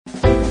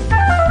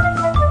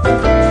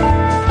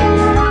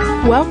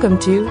Welcome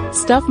to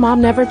Stuff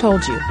Mom Never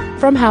Told You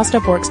from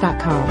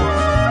HowStuffWorks.com.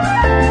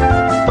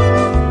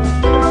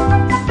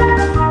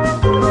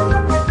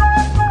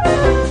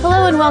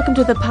 Hello and welcome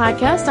to the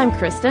podcast. I'm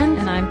Kristen.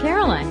 And I'm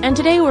Caroline. And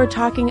today we're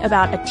talking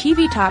about a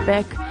TV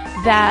topic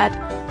that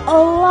a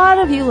lot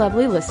of you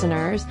lovely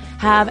listeners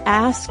have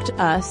asked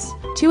us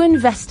to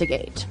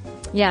investigate.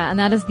 Yeah, and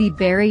that is the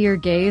bury your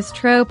gays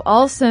trope,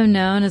 also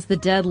known as the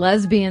dead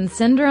lesbian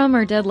syndrome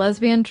or dead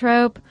lesbian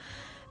trope.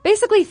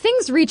 Basically,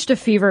 things reached a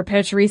fever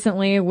pitch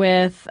recently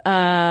with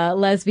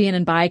lesbian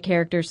and bi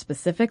characters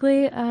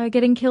specifically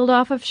getting killed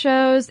off of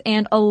shows,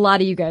 and a lot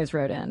of you guys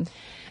wrote in.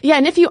 Yeah,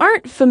 and if you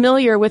aren't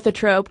familiar with the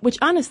trope, which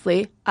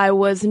honestly I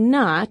was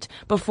not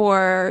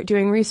before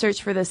doing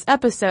research for this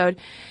episode,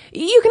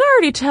 you can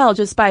already tell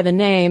just by the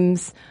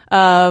names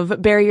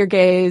of Bury Your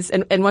Gays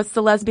and what's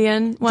the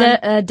lesbian one?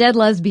 Dead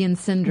lesbian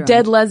syndrome.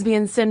 Dead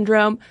lesbian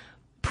syndrome.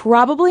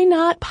 Probably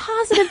not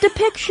positive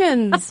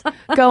depictions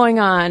going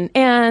on.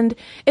 And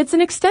it's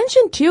an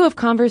extension, too, of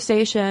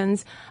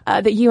conversations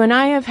that you and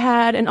I have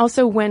had, and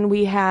also when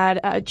we had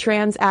a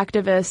trans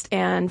activist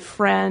and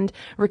friend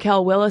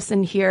Raquel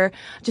Willison here,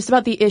 just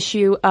about the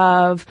issue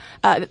of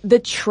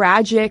the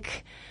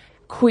tragic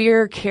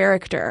queer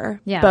character,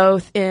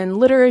 both in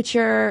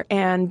literature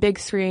and big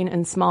screen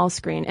and small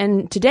screen.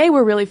 And today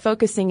we're really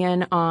focusing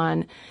in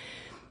on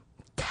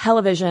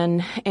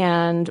television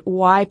and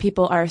why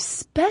people are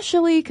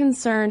especially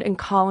concerned and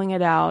calling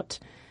it out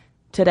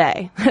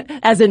today.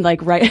 As in,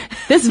 like, right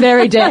this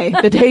very day,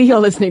 the day you're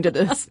listening to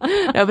this.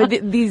 No, but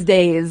these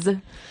days.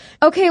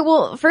 Okay,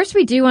 well, first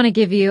we do want to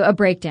give you a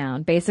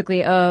breakdown,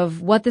 basically,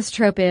 of what this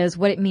trope is,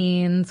 what it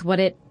means, what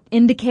it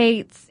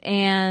indicates,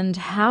 and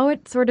how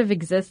it sort of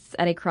exists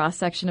at a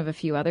cross-section of a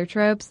few other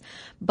tropes.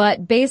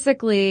 But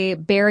basically,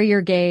 bury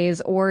your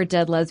gays or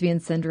dead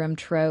lesbian syndrome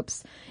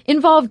tropes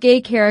involve gay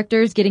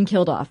characters getting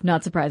killed off.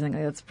 Not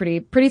surprisingly. That's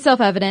pretty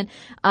self-evident.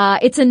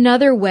 It's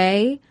another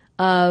way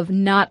of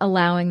not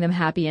allowing them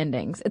happy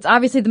endings. It's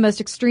obviously the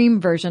most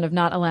extreme version of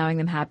not allowing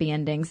them happy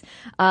endings.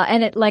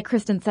 And it, like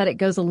Kristen said, it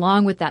goes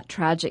along with that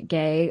tragic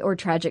gay or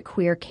tragic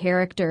queer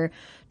character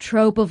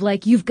trope of,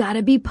 like, you've got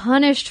to be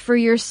punished for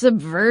your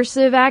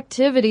subversive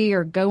activity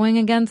or going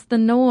against the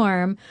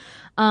norm.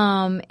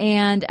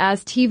 And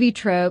as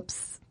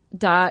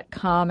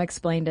TVtropes.com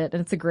explained it,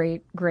 and it's a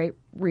great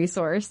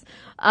resource,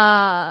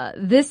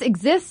 this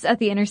exists at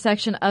the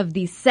intersection of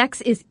the sex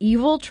is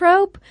evil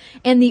trope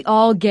and the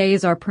all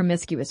gays are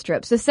promiscuous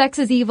trope. So sex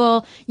is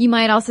evil. You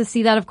might also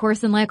see that, of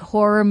course, in, like,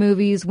 horror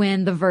movies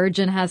when the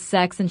virgin has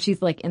sex and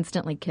she's, like,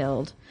 instantly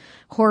killed.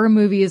 Horror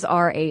movies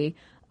are a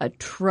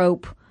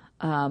trope.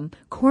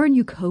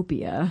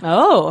 Cornucopia.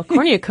 Oh, a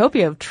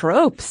cornucopia of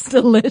tropes.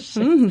 Delicious.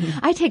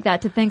 I take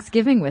that to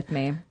Thanksgiving with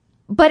me.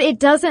 But it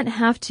doesn't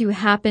have to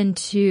happen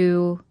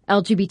to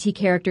LGBT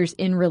characters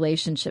in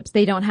relationships.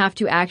 They don't have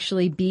to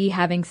actually be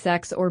having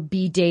sex or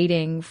be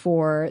dating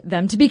for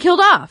them to be killed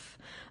off.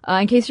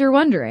 In case you're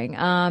wondering,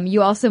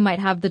 you also might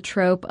have the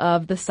trope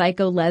of the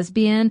psycho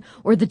lesbian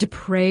or the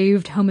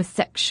depraved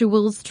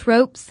homosexuals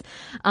tropes.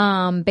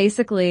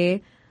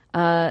 Basically,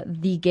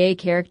 the gay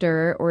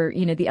character or,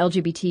 the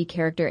LGBT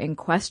character in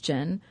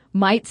question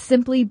might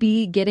simply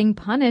be getting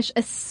punished,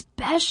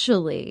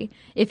 especially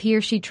if he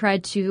or she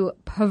tried to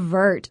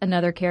pervert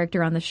another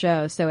character on the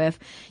show. So if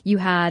you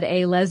had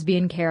a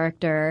lesbian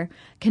character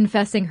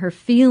confessing her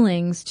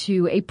feelings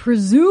to a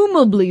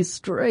presumably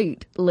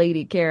straight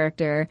lady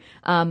character,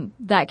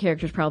 that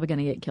character is probably going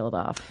to get killed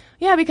off.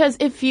 Yeah, because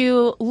if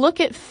you look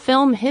at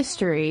film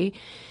history,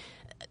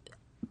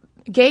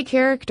 gay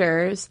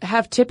characters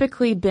have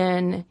typically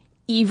been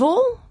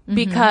evil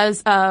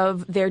because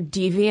of their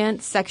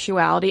deviant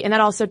sexuality. And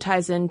that also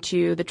ties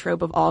into the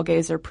trope of all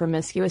gays are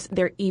promiscuous.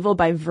 They're evil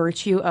by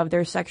virtue of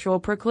their sexual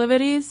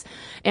proclivities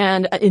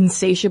and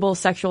insatiable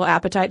sexual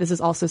appetite. This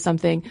is also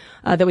something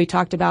that we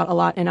talked about a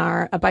lot in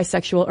our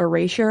Bisexual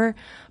Erasure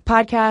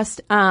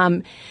podcast.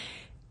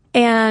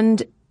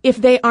 And if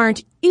they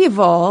aren't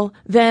evil,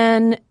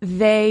 then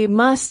they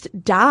must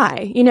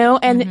die,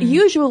 and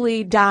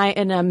usually die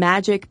in a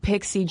magic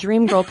pixie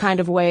dream girl kind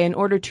of way in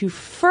order to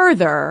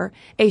further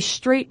a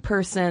straight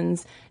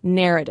person's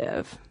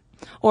narrative.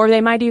 Or they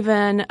might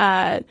even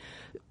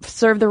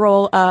serve the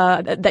role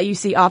that you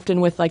see often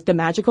with, like, the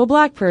magical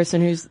black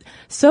person who's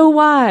so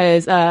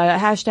wise.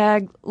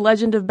 Hashtag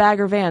Legend of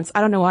Bagger Vance.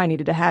 I don't know why I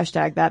needed to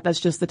hashtag that.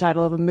 That's just the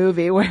title of a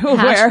movie where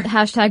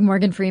hashtag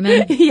Morgan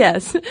Freeman.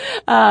 Yes.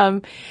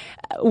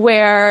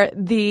 Where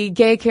the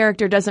gay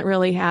character doesn't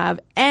really have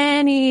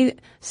any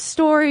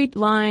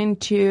storyline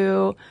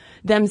to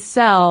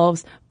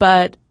themselves,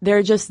 but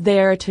they're just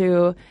there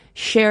to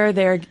share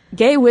their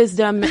gay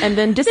wisdom and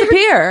then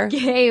disappear.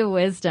 Gay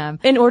wisdom.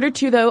 In order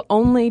to, though,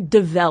 only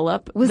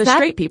develop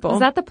straight people. Was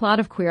that the plot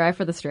of Queer Eye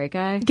for the Straight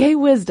Guy? Gay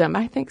wisdom,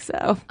 I think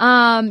so.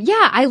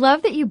 Yeah, I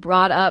love that you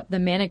brought up the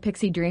Manic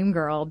Pixie Dream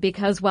Girl,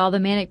 because while the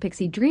Manic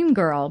Pixie Dream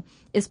Girl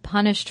is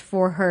punished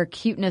for her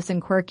cuteness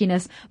and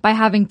quirkiness by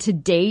having to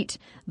date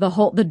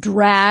the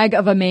drag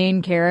of a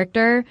main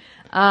character,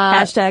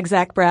 Hashtag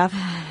Zach Braff.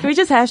 Can we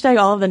just hashtag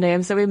all of the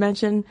names that we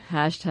mentioned?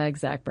 Hashtag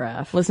Zach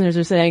Braff. Listeners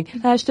are saying,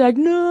 hashtag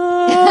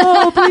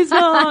no, please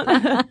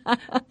don't.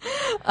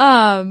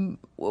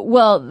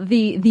 Well,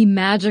 the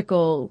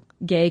magical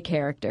gay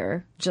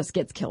character just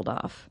gets killed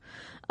off.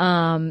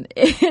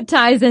 It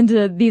ties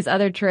into these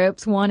other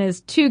tropes. One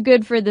is too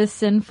good for this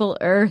sinful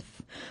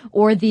earth,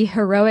 or the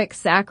heroic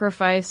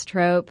sacrifice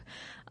trope,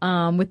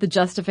 with the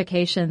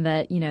justification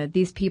that, you know,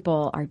 these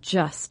people are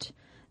just,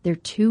 they're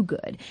too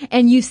good.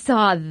 And you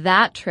saw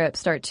that trope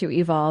start to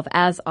evolve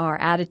as our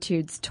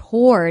attitudes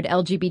toward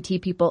LGBT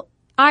people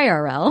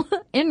IRL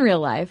in real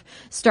life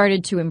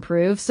started to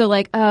improve. So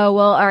like, oh,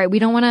 well, all right, we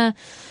don't want to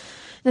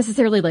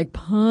necessarily like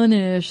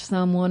punish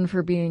someone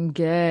for being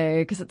gay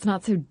because it's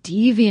not so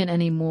deviant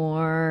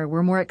anymore.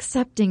 We're more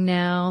accepting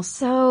now.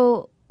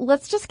 So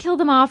let's just kill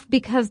them off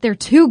because they're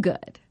too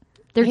good.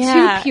 They're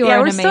too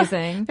pure and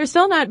amazing. They're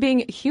still not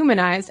being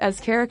humanized as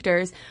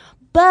characters.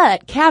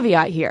 But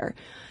caveat here,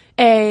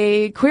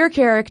 a queer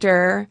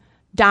character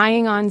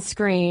dying on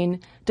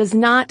screen does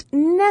not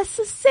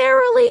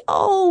necessarily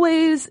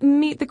always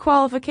meet the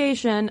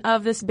qualification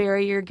of this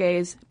bury your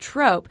gays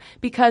trope.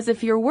 Because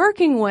if you're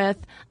working with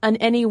an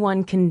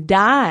anyone can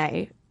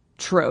die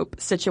trope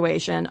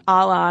situation,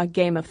 a la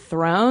Game of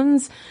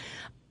Thrones,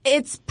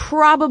 it's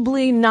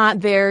probably not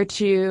there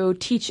to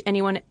teach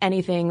anyone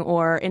anything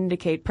or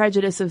indicate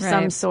prejudice of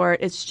some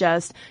sort. It's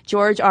just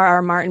George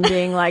R.R. Martin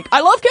being like,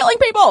 I love killing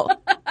people!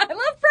 I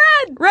love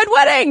Fred! Red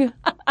Wedding!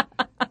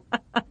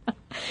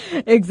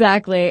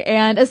 Exactly.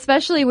 And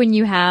especially when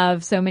you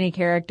have so many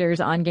characters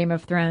on Game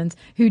of Thrones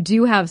who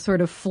do have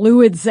sort of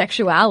fluid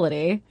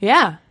sexuality.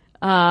 Yeah.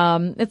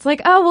 It's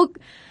like, oh, well,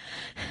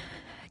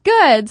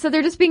 good. So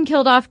they're just being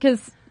killed off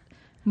because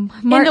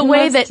Martin in the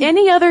way that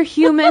any other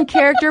human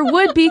character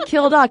would be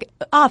killed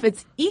off.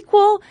 It's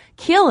equal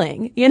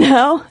killing, you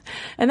know?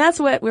 And that's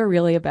what we're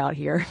really about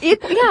here.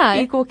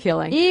 Equal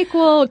killing.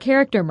 Equal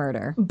character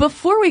murder.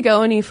 Before we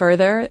go any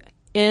further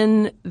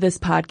in this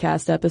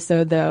podcast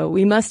episode, though,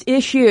 we must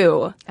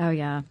issue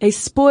a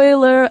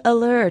spoiler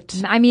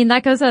alert. I mean,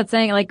 that goes without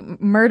saying, like,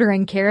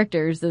 murdering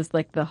characters is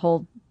like the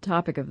whole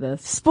topic of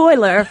this.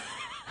 Spoiler.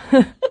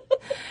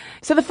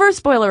 So the first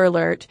spoiler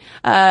alert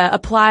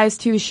applies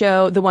to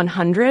show The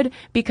 100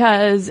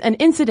 because an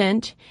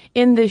incident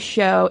in this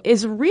show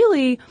is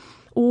really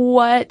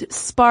what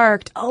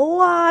sparked a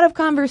lot of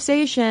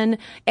conversation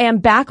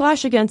and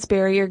backlash against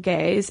bury your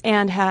gays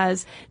and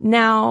has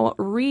now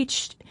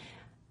reached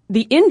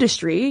the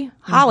industry,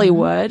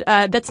 Hollywood,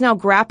 that's now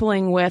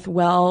grappling with,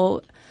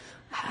 well,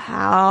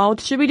 how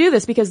should we do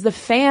this? Because the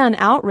fan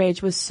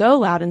outrage was so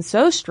loud and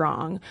so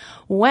strong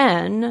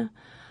when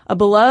a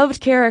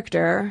beloved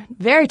character,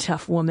 very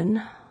tough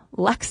woman,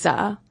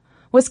 Lexa,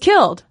 was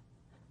killed.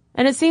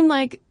 And it seemed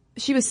like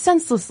she was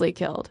senselessly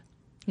killed.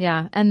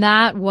 Yeah, and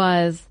that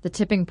was the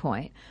tipping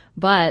point.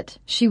 But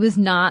she was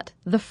not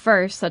the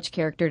first such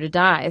character to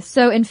die.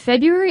 So in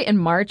February and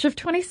March of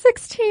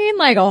 2016,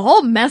 like a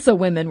whole mess of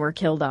women were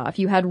killed off.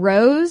 You had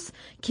Rose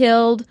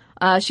killed.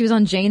 She was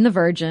on Jane the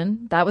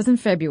Virgin. That was in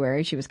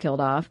February. She was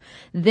killed off.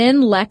 Then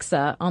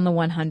Lexa on The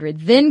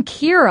 100. Then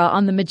Kira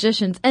on The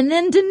Magicians. And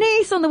then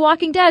Denise on The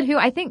Walking Dead, who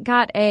I think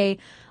got an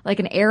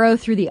arrow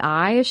through the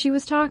eye as she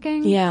was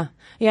talking. Yeah.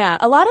 Yeah.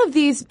 A lot of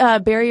these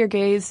bury your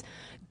gays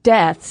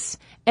deaths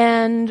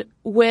end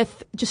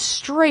with just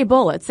stray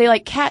bullets. They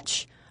like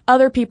catch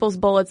other people's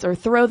bullets or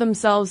throw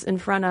themselves in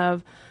front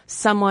of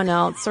someone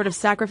else, sort of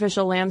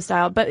sacrificial lamb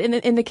style. But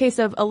in the case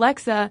of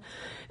Alexa,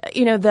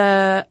 you know,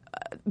 the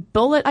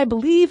bullet, I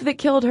believe, that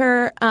killed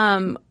her,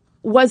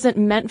 wasn't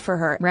meant for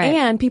her. Right.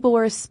 And people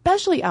were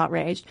especially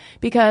outraged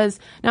because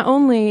not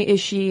only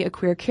is she a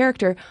queer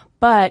character,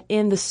 but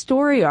in the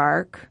story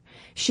arc,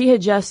 she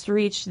had just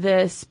reached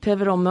this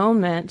pivotal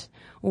moment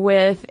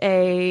with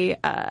a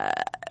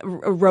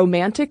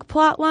romantic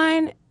plot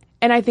line.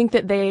 And I think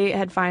that they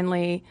had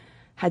finally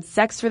had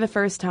sex for the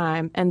first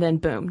time and then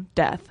boom,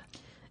 death.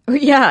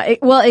 Yeah,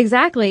 well,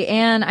 exactly.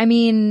 And I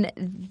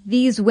mean,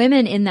 these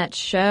women in that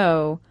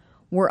show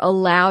were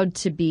allowed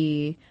to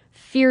be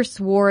fierce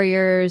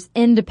warriors,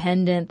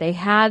 independent. They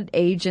had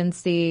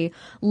agency.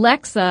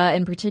 Lexa,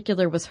 in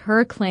particular, was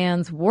her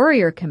clan's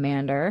warrior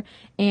commander,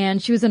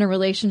 and she was in a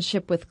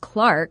relationship with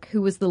Clark,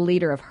 who was the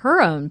leader of her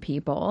own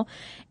people.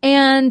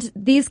 And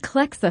these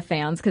Clexa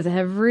fans, because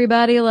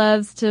everybody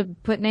loves to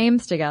put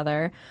names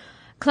together,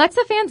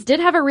 Clexa fans did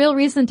have a real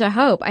reason to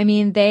hope. I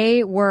mean,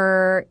 they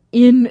were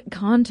in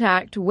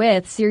contact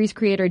with series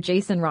creator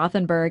Jason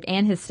Rothenberg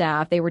and his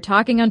staff. They were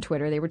talking on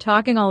Twitter. They were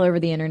talking all over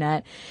the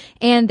internet.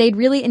 And they'd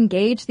really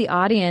engaged the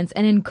audience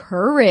and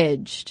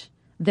encouraged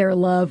their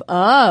love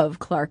of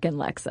Clark and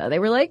Lexa. They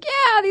were like,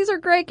 yeah, these are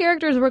great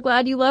characters. We're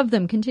glad you love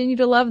them. Continue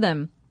to love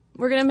them.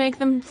 We're going to make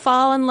them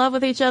fall in love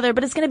with each other,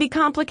 but it's going to be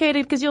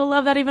complicated because you'll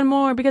love that even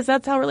more because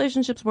that's how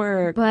relationships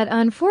work. But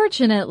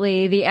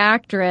unfortunately, the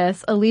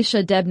actress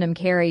Alicia Debnam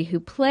Carey, who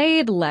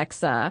played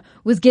Lexa,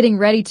 was getting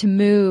ready to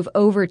move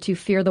over to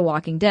Fear the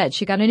Walking Dead.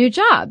 She got a new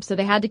job, so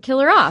they had to kill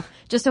her off.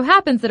 Just so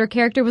happens that her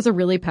character was a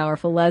really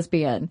powerful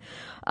lesbian.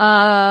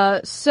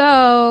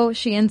 So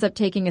she ends up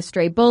taking a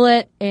stray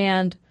bullet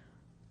and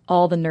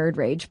all the nerd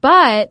rage.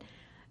 But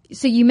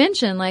so you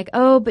mentioned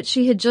but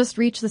she had just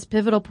reached this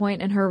pivotal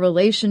point in her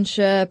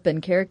relationship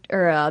and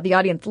the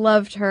audience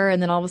loved her and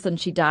then all of a sudden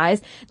she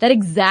dies. That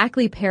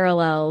exactly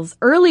parallels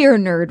earlier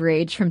nerd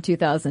rage from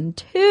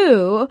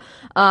 2002.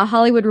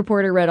 Hollywood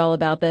Reporter read all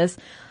about this,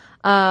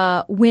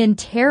 when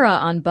Tara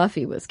on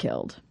Buffy was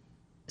killed.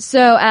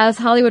 So as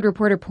Hollywood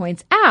Reporter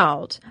points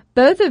out,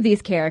 both of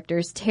these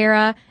characters,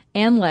 Tara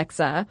and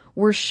Lexa,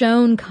 were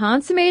shown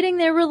consummating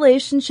their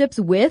relationships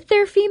with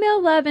their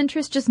female love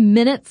interest just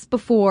minutes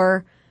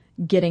before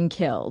getting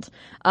killed.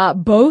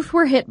 Both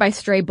were hit by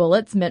stray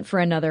bullets meant for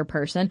another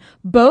person.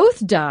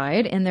 Both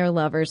died in their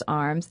lover's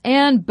arms,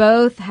 and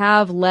both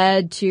have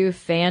led to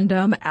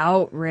fandom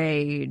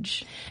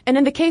outrage. And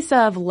in the case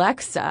of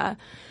Lexa,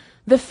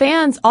 the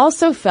fans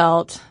also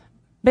felt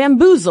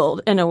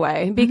bamboozled in a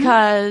way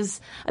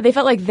because they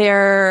felt like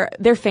their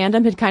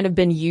fandom had kind of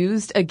been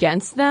used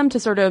against them to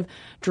sort of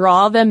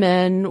draw them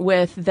in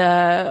with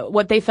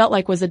what they felt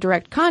like was a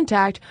direct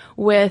contact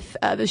with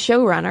the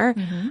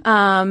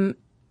showrunner.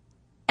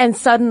 And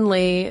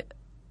suddenly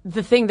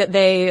the thing that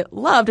they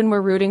loved and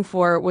were rooting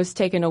for was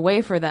taken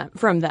away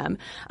from them.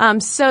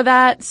 So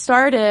that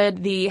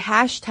started the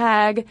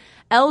hashtag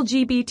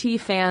LGBT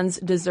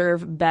fans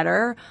deserve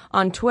better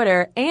on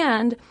Twitter.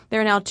 And there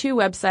are now two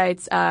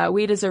websites,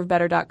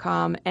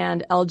 wedeservebetter.com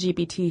and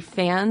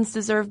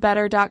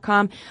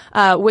lgbtfansdeservebetter.com,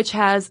 which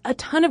has a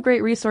ton of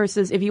great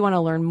resources if you want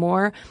to learn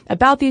more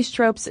about these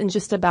tropes and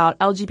just about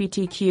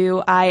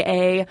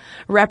LGBTQIA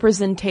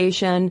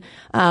representation,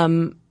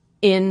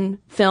 in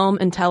film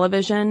and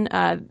television.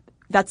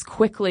 That's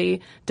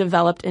quickly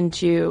developed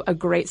into a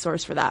great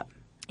source for that.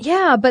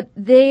 Yeah, but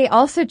they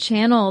also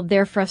channeled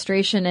their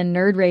frustration and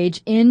nerd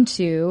rage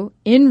into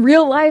in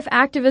real life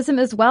activism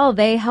as well.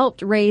 They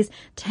helped raise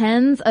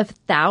tens of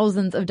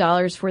thousands of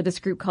dollars for this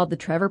group called the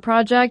Trevor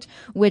Project,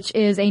 which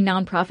is a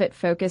nonprofit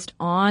focused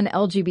on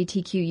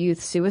LGBTQ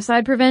youth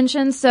suicide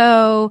prevention.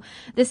 So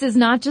this is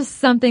not just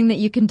something that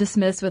you can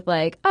dismiss with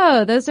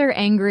those are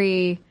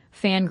angry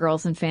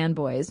fangirls and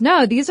fanboys.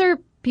 No, these are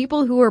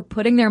people who are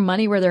putting their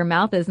money where their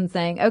mouth is and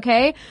saying,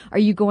 okay, are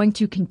you going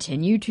to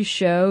continue to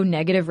show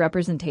negative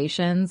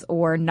representations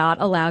or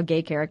not allow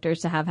gay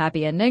characters to have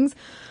happy endings?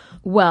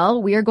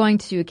 Well, we are going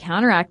to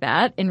counteract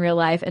that in real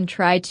life and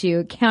try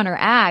to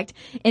counteract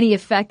any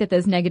effect that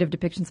those negative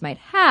depictions might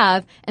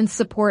have and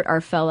support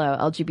our fellow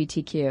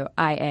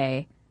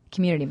LGBTQIA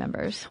community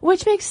members.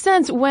 Which makes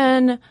sense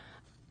when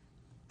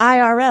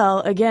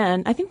IRL,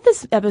 again, I think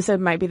this episode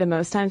might be the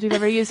most times we've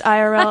ever used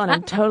IRL, and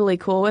I'm totally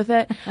cool with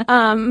it.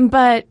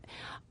 But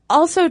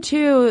also,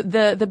 too,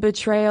 the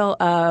betrayal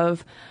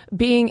of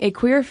being a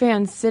queer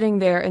fan sitting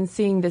there and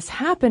seeing this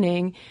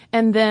happening,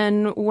 and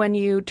then when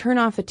you turn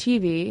off the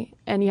TV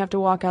and you have to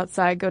walk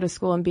outside, go to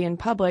school, and be in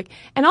public,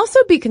 and also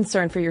be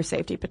concerned for your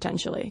safety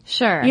potentially.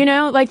 Sure.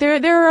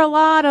 There are a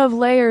lot of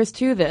layers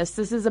to this.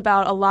 This is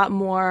about a lot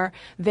more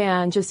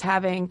than just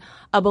having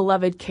a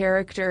beloved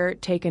character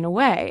taken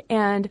away.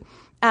 And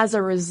as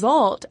a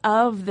result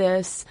of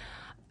this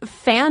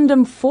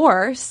fandom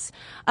force,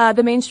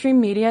 the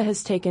mainstream media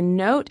has taken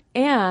note,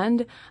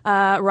 and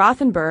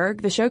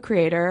Rothenberg, the show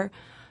creator,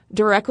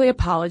 directly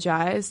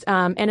apologized,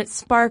 and it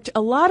sparked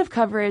a lot of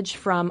coverage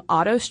from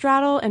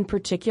Autostraddle in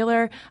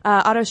particular.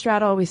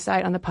 Autostraddle we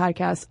cite on the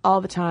podcast all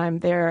the time.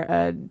 They're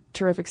a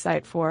terrific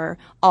site for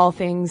all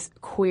things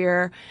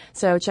queer,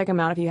 so check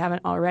them out if you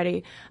haven't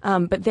already.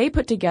 But they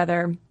put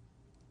together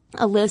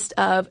a list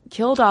of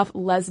killed off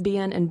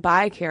lesbian and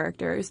bi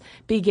characters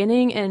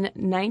beginning in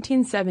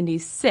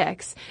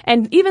 1976,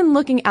 and even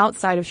looking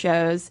outside of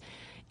shows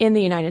in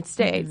the United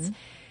States.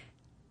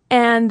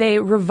 And they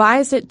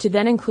revised it to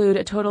then include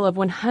a total of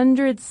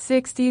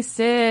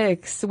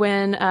 166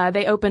 when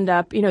they opened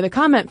up, the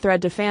comment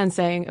thread to fans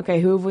saying,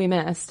 okay, who have we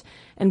missed?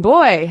 And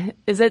boy,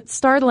 is it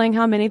startling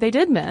how many they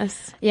did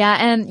miss. Yeah,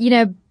 and,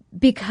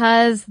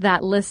 because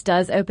that list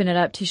does open it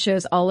up to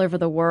shows all over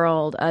the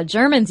world.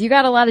 Germans, you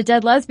got a lot of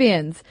dead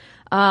lesbians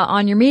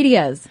on your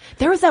medias.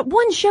 There was that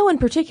one show in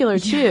particular,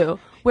 too,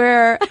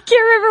 where I can't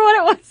remember what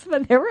it was,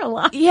 but there were a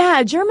lot.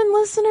 Yeah, German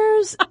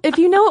listeners, if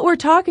you know what we're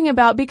talking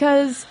about,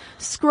 because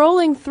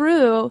scrolling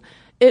through,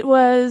 it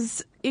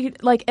was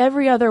like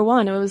every other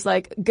one. It was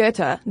like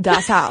Goethe,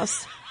 Das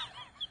Haus.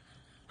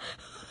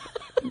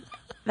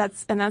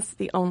 That's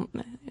the only...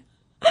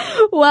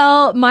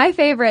 Well, my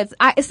favorites.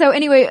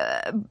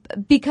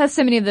 Because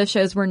so many of those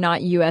shows were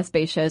not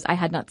U.S.-based shows, I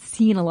had not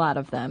seen a lot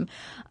of them.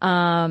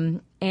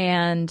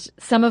 And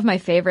some of my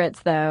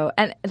favorites, though,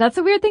 and that's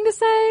a weird thing to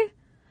say.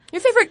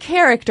 Your favorite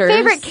characters.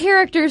 Favorite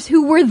characters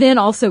who were then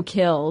also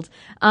killed,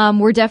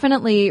 were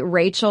definitely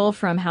Rachel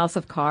from House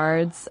of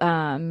Cards,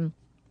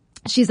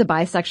 She's a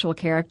bisexual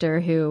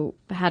character who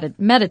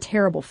met a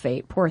terrible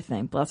fate. Poor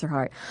thing. Bless her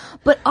heart.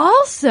 But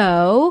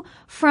also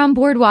from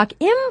Boardwalk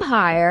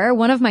Empire,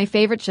 one of my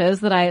favorite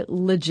shows that I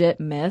legit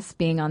miss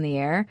being on the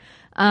air,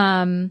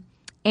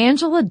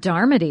 Angela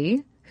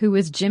Darmody, who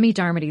was Jimmy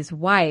Darmody's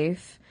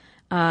wife,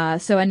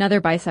 so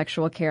another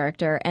bisexual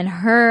character, and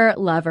her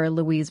lover,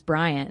 Louise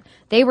Bryant.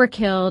 They were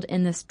killed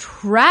in this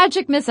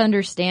tragic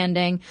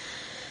misunderstanding.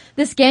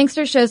 This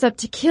gangster shows up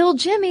to kill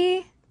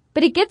Jimmy,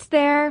 but he gets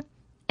there,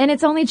 and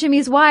it's only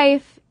Jimmy's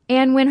wife.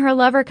 And when her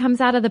lover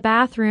comes out of the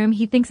bathroom,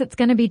 he thinks it's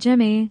going to be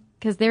Jimmy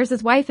because there's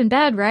his wife in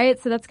bed, right?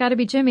 So that's got to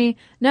be Jimmy.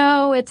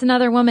 No, it's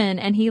another woman.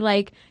 And he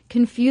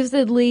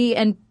confusedly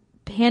and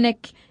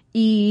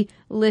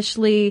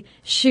panic-lishly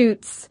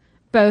shoots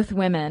both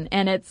women.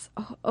 And it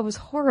was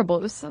horrible.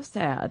 It was so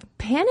sad.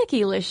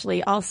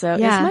 Panicky-lishly also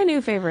is my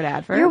new favorite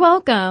adverb. You're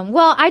welcome.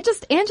 Well,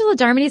 Angela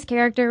Darmody's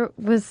character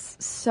was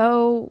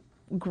so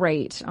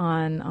great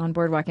on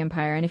Boardwalk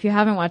Empire, and if you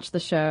haven't watched the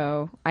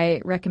show,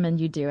 I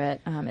recommend you do it.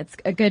 It's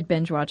a good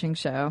binge watching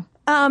show.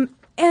 And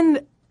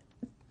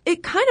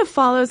it kind of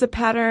follows a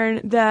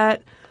pattern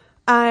that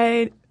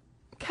I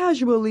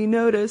casually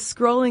noticed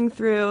scrolling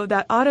through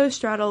that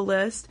Autostraddle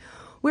list,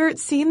 where it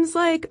seems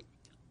like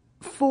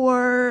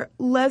for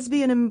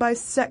lesbian and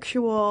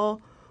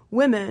bisexual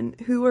women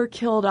who were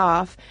killed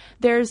off,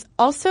 there's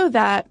also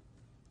that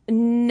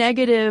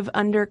negative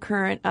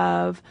undercurrent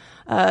of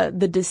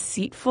the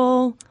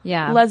deceitful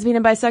lesbian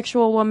and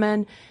bisexual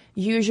woman.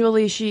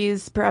 Usually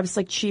she's perhaps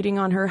cheating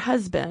on her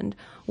husband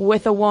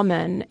with a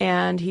woman,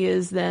 and he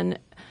is then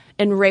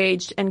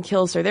enraged and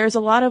kills her. There's a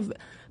lot of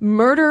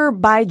murder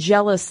by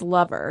jealous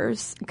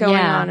lovers going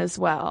on as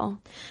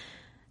well.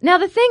 Now,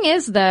 the thing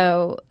is,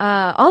 though,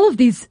 all of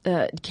these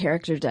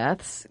character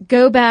deaths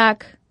go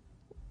back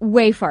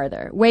way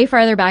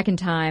farther back in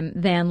time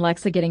than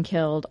Lexa getting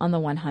killed on the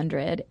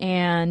 100.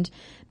 And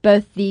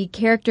both the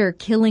character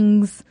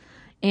killings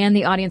and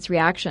the audience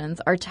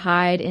reactions are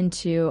tied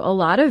into a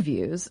lot of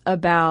views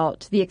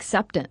about the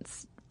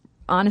acceptance,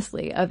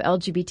 honestly, of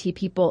LGBT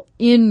people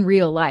in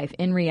real life,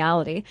 in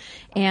reality.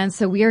 And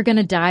so we are going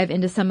to dive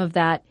into some of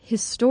that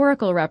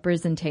historical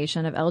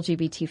representation of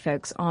LGBT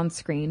folks on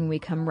screen when we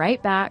come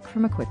right back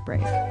from a quick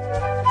break.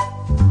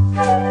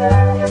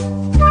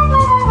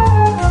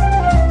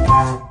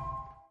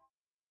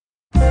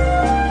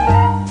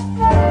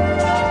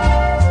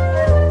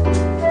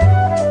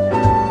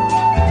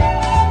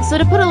 So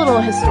to put a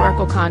little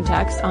historical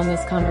context on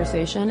this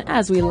conversation,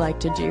 as we like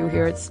to do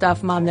here at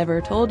Stuff Mom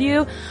Never Told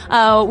You,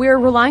 we're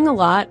relying a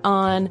lot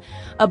on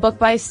a book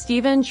by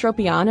Stephen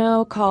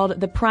Tropiano called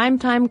The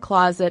Primetime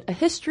Closet, A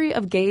History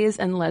of Gays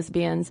and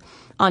Lesbians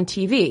on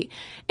TV.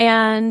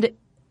 And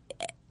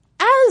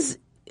as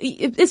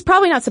it's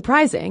probably not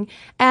surprising,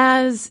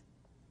 as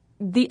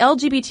the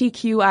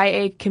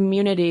LGBTQIA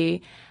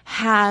community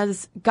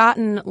has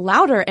gotten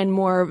louder and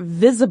more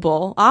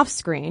visible off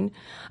screen,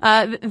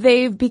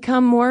 they've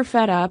become more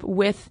fed up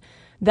with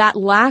that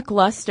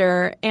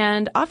lackluster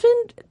and often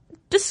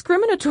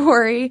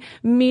discriminatory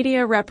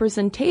media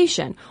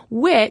representation,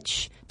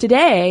 which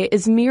today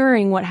is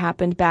mirroring what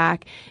happened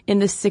back in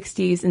the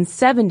 60s and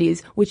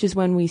 70s, which is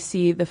when we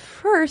see the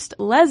first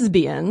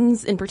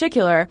lesbians, in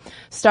particular,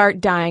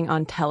 start dying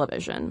on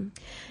television.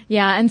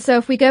 Yeah, and so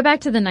if we go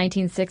back to the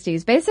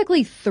 1960s,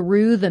 basically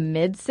through the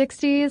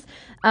mid-60s,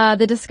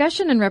 the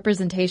discussion and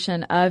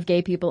representation of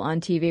gay people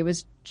on TV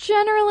was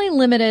generally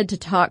limited to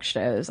talk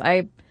shows.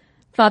 I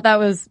thought that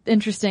was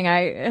interesting.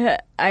 I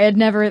had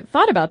never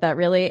thought about that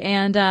really,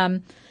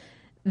 and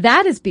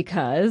that is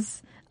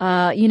because,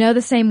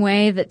 the same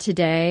way that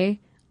today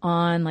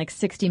on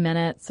 60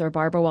 Minutes or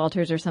Barbara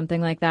Walters or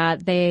something like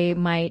that, they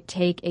might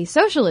take a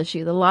social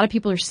issue that a lot of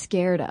people are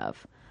scared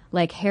of,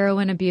 like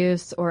heroin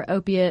abuse or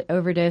opiate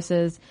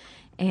overdoses,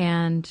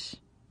 and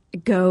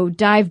go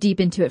dive deep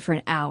into it for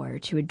an hour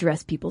to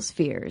address people's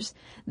fears.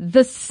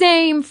 The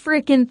same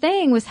freaking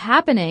thing was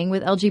happening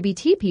with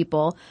LGBT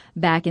people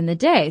back in the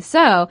day.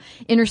 So,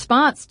 in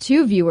response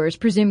to viewers'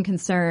 presumed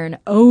concern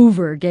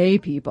over gay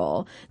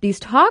people, these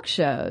talk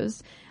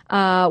shows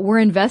were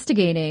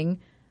investigating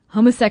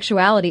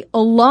homosexuality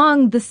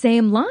along the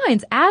same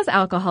lines as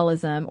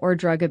alcoholism or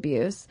drug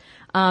abuse,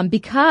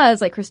 because,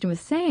 like Kristen was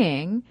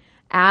saying,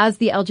 as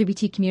the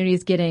LGBT community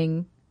is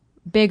getting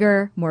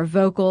bigger, more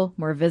vocal,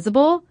 more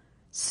visible,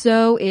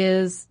 so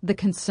is the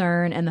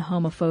concern and the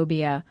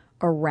homophobia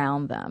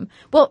around them.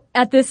 Well,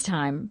 at this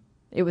time,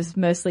 it was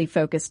mostly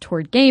focused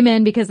toward gay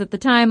men because at the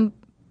time,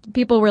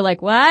 people were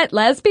like, what?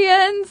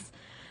 Lesbians?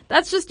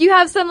 That's just, you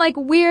have some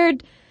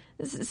weird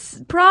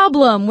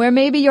problem where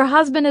maybe your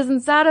husband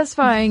isn't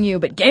satisfying you,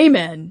 but gay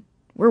men,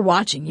 we're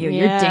watching you.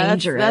 You're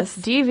dangerous. That's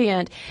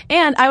deviant.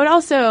 And I would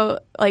also,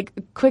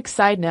 quick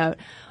side note,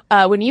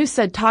 when you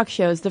said talk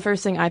shows, the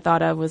first thing I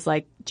thought of was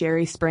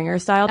Jerry Springer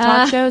style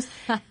talk shows.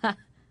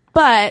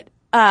 But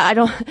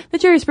the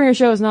Jerry Springer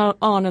show is not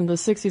on in the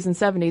 60s and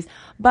 70s,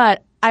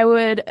 but I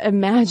would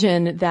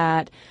imagine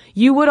that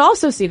You would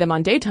also see them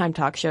on daytime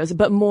talk shows,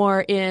 but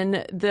more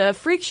in the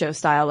freak show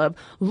style of,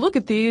 look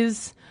at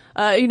these,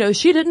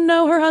 she didn't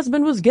know her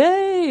husband was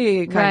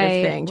gay kind of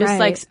thing. Just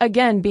like,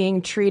 again,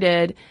 being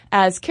treated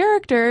as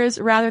characters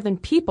rather than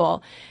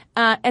people.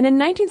 And in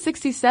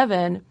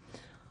 1967,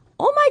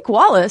 old Mike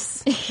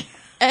Wallace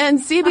and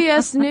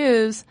CBS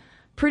News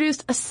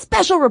produced a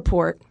special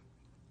report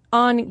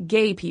on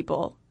gay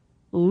people,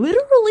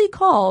 literally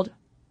called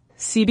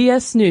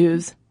CBS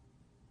News,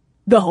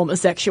 The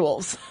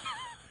Homosexuals.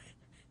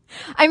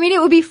 I mean, it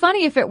would be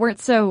funny if it weren't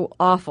so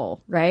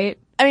awful, right?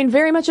 I mean,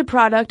 very much a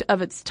product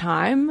of its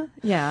time.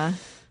 Yeah.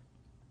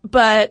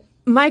 But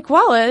Mike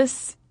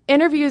Wallace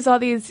interviews all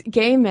these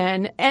gay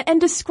men and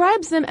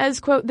describes them as,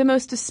 quote, the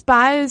most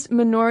despised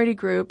minority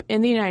group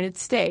in the United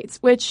States,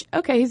 which,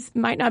 okay, he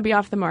might not be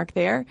off the mark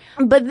there.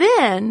 But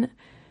then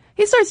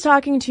he starts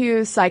talking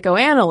to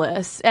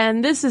psychoanalysts,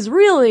 and this is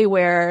really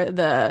where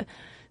the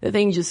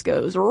thing just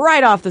goes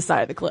right off the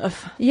side of the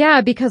cliff.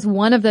 Yeah, because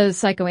one of those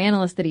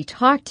psychoanalysts that he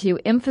talked to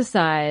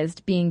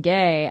emphasized being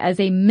gay as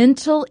a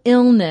mental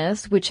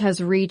illness which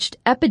has reached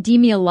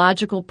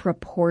epidemiological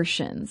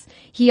proportions.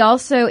 He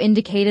also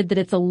indicated that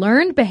it's a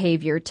learned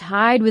behavior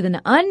tied with an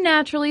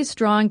unnaturally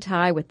strong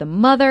tie with the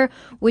mother,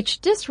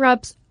 which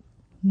disrupts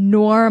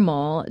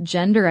normal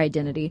gender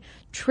identity,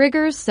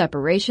 triggers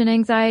separation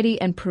anxiety,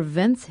 and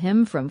prevents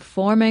him from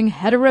forming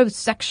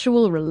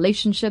heterosexual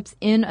relationships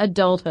in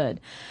adulthood.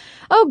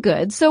 Oh,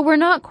 good. So we're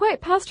not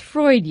quite past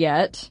Freud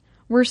yet.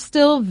 We're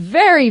still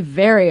very,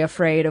 very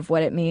afraid of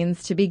what it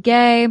means to be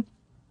gay.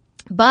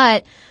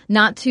 But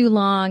not too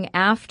long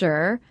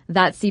after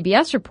that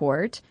CBS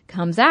report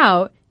comes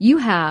out, you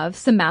have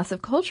some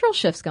massive cultural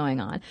shifts going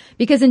on.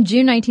 Because in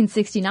June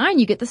 1969,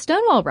 you get the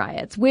Stonewall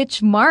riots,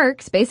 which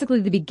marks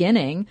basically the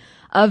beginning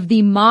of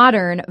the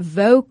modern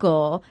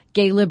vocal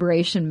gay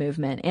liberation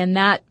movement. And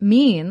that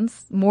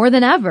means, more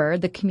than ever,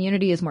 the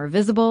community is more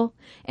visible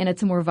and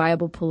it's a more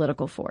viable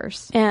political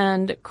force.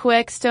 And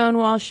quick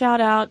Stonewall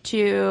shout out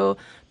to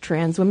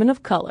trans women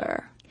of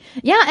color.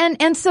 Yeah,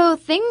 and so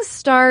things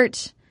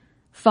start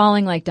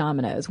falling like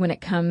dominoes when it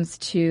comes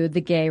to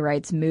the gay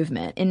rights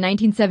movement. In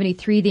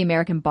 1973, the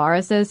American Bar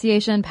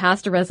Association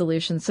passed a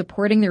resolution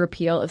supporting the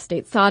repeal of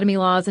state sodomy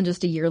laws, and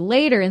just a year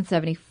later, in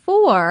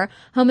 74,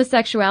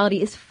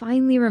 homosexuality is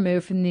finally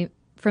removed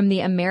from the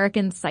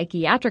American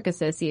Psychiatric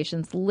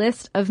Association's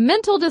list of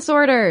mental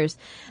disorders.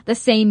 The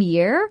same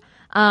year,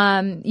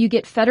 you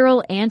get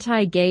federal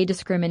anti-gay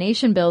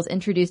discrimination bills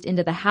introduced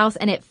into the House,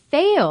 and it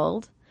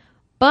failed.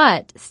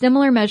 But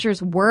similar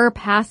measures were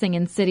passing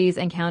in cities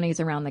and counties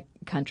around the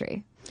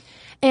country.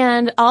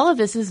 And all of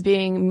this is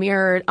being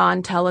mirrored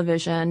on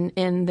television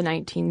in the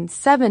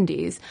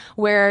 1970s,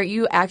 where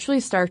you actually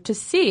start to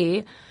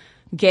see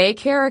gay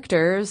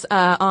characters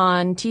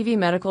on TV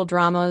medical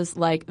dramas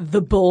like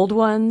The Bold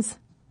Ones,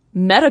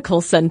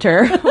 Medical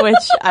Center,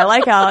 which I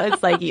like how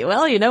it's like,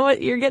 well, you know what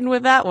you're getting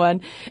with that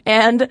one,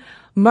 and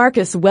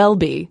Marcus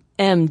Welby,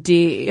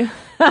 MD.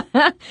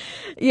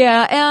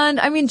 Yeah, and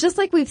I mean, just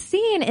like we've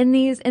seen in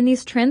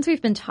these trends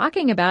we've been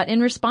talking about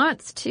in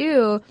response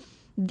to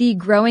the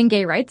growing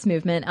gay rights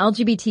movement,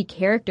 LGBT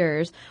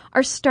characters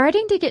are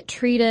starting to get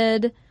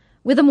treated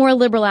with a more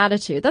liberal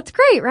attitude. That's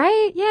great,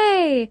 right?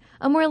 Yay!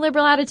 A more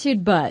liberal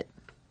attitude, but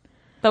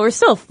we're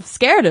still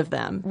scared of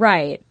them.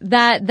 Right.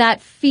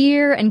 That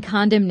fear and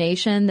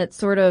condemnation that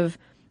sort of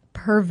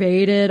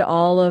pervaded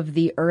all of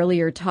the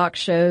earlier talk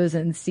shows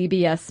and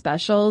CBS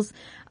specials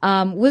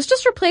was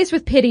just replaced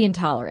with pity and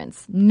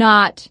tolerance,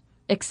 not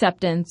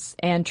acceptance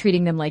and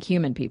treating them like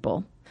human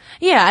people.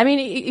 Yeah, I mean,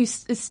 you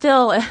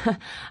still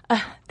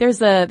there's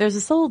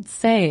this old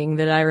saying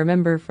that I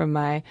remember from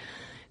my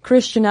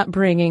Christian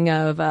upbringing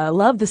of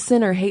love the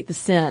sinner, hate the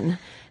sin,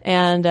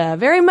 and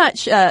very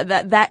much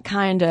that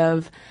kind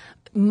of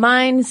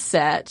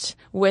mindset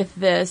with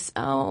this,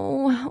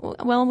 oh,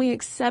 well, we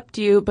accept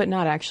you, but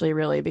not actually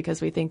really,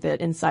 because we think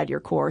that inside your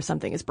core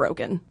something is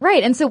broken.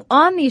 Right. And so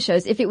on these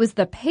shows, if it was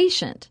the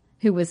patient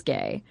who was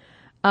gay,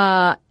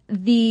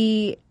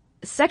 the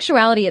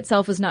sexuality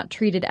itself was not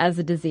treated as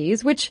a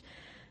disease, which,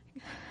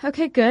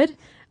 okay, good.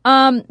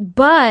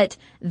 But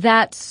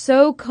that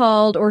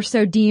so-called or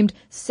so deemed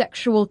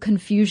sexual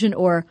confusion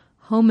or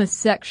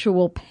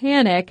homosexual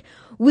panic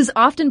was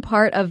often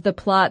part of the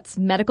plot's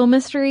medical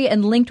mystery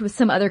and linked with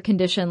some other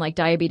condition like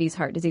diabetes,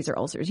 heart disease, or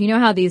ulcers. You know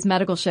how these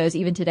medical shows,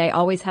 even today,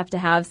 always have to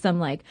have some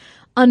like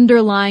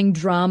underlying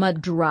drama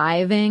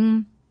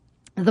driving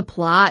the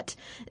plot.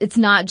 It's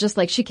not just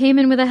like she came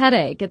in with a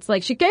headache. It's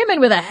like she came in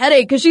with a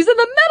headache because she's in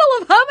the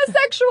middle of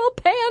homosexual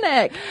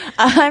panic.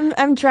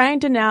 I'm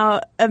trying to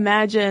now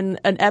imagine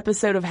an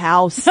episode of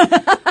House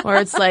where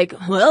it's like,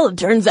 well, it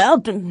turns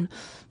out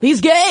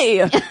he's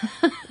gay.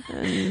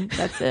 And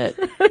that's it.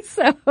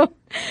 So,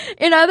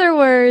 in other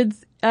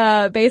words,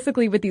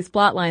 basically with these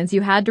plot lines,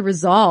 you had to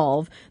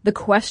resolve the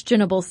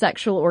questionable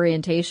sexual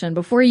orientation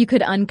before you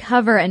could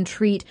uncover and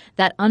treat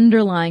that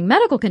underlying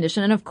medical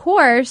condition. And of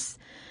course,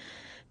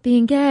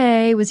 being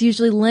gay was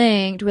usually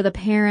linked with a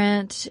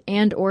parent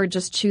and or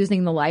just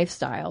choosing the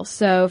lifestyle.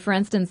 So, for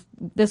instance,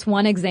 this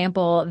one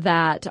example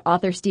that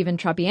author Stephen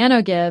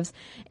Tropiano gives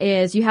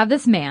is you have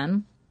this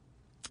man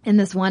in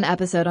this one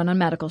episode on a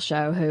medical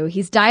show who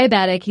he's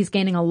diabetic, he's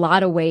gaining a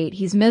lot of weight,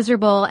 he's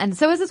miserable, and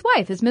so is his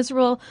wife. His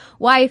miserable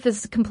wife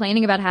is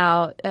complaining about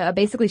how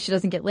basically she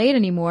doesn't get laid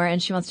anymore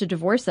and she wants to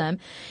divorce him.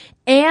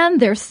 And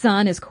their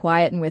son is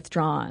quiet and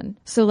withdrawn.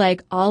 So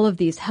like all of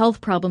these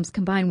health problems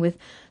combined with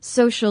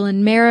social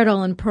and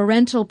marital and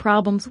parental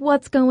problems.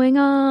 What's going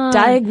on?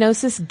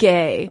 Diagnosis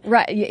gay.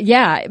 Right.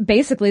 Yeah.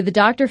 Basically, the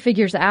doctor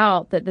figures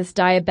out that this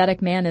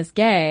diabetic man is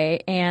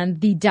gay,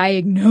 and the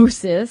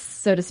diagnosis,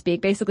 so to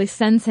speak, basically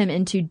sends him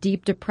into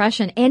deep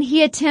depression, and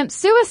he attempts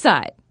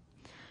suicide,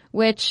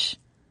 which...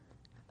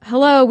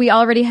 Hello, we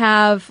already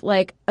have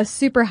like a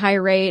super high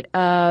rate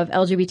of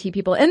LGBT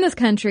people in this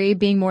country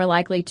being more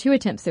likely to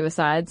attempt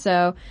suicide.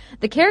 So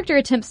the character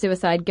attempts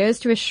suicide, goes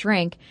to a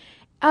shrink.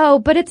 Oh,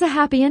 but it's a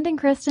happy ending,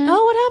 Kristen.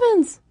 Oh, what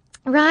happens?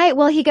 Right.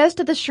 Well, he goes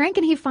to the shrink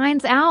and he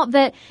finds out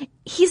that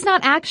he's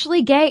not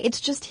actually gay. It's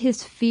just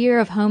his fear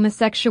of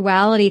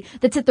homosexuality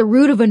that's at the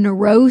root of a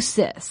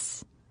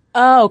neurosis.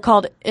 Oh,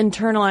 called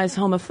internalized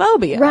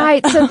homophobia.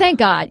 Right. So thank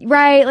God.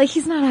 Right. Like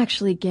he's not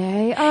actually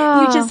gay.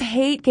 Oh. You just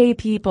hate gay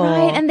people.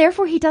 Right. And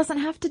therefore he doesn't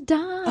have to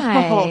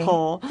die.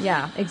 Oh.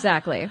 Yeah,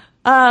 exactly.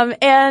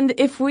 And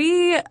if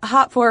we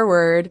hop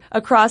forward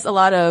across a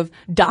lot of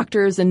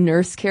doctors and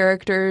nurse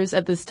characters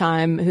at this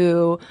time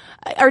who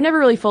are never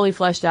really fully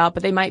fleshed out,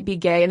 but they might be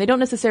gay and they don't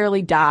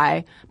necessarily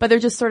die, but they're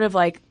just sort of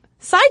like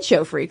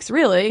sideshow freaks,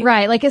 really.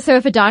 Right. Like, so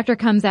if a doctor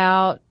comes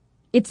out,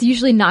 it's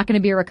usually not going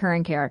to be a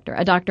recurring character,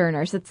 a doctor or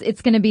nurse.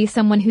 It's going to be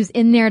someone who's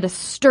in there to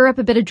stir up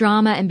a bit of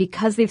drama, and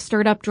because they've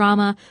stirred up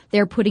drama,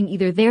 they're putting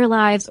either their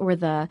lives or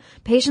the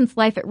patient's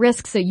life at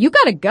risk. So you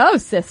got to go,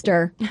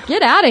 sister.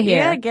 Get out of here.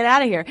 Yeah, get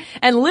out of here.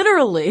 And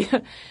literally,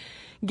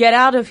 get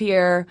out of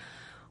here.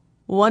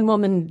 One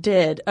woman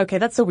did. Okay,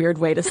 that's a weird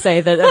way to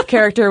say that a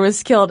character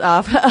was killed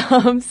off.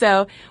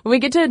 So when we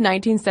get to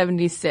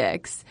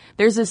 1976,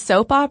 there's a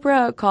soap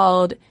opera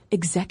called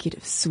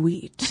Executive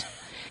Suite.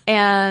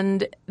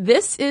 And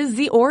this is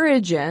the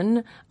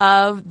origin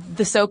of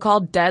the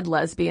so-called dead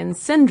lesbian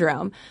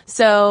syndrome.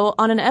 So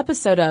on an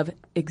episode of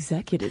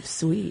Executive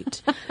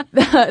Suite,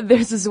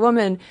 there's this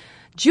woman,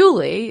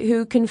 Julie,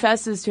 who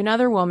confesses to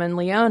another woman,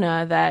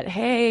 Leona, that,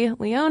 hey,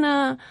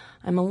 Leona,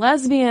 I'm a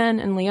lesbian.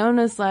 And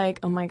Leona's like,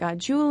 oh my God,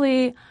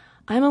 Julie,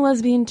 I'm a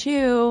lesbian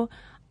too.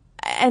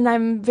 And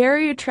I'm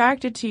very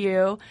attracted to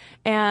you.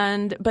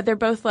 But they're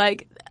both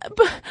like,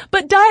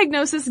 but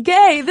diagnosis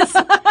gay. This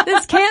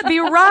can't be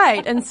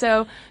right. And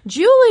so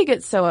Julie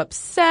gets so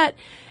upset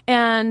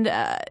and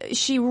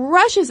she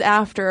rushes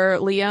after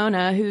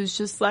Leona, who's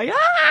just like,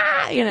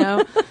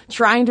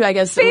 trying to, I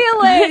guess,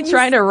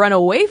 trying to run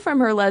away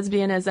from her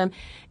lesbianism.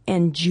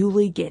 And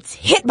Julie gets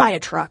hit by a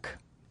truck.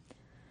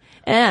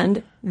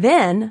 And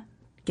then,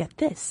 get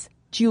this,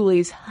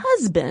 Julie's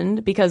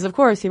husband, because of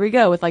course, here we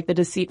go with like the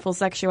deceitful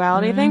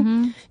sexuality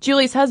thing.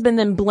 Julie's husband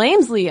then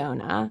blames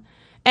Leona.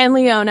 And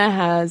Leona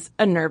has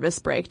a nervous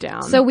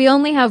breakdown. So we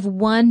only have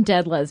one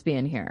dead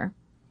lesbian here.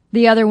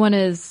 The other one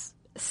is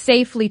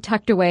safely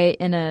tucked away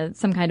in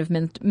some kind of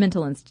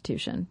mental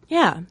institution.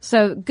 Yeah.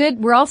 So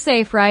good. We're all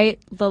safe,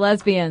 right? The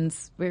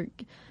lesbians, we're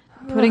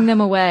putting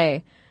them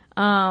away.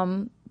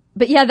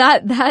 But yeah,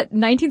 that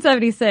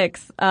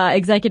 1976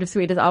 Executive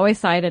Suite is always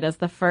cited as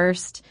the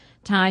first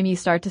time you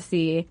start to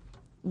see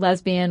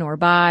lesbian or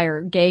bi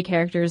or gay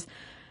characters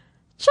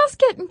just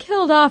getting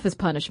killed off as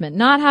punishment,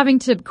 not having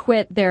to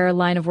quit their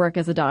line of work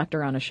as a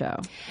doctor on a show.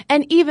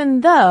 And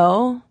even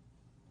though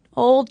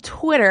old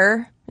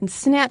Twitter and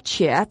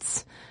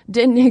Snapchats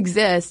didn't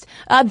exist,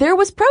 there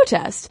was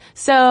protest.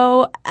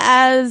 So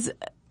as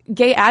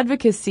gay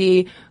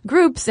advocacy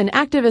groups and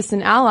activists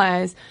and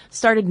allies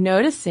started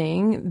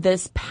noticing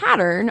this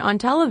pattern on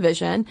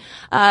television,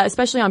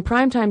 especially on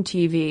primetime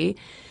TV,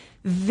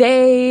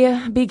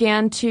 they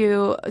began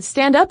to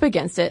stand up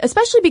against it,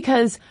 especially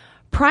because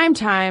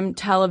primetime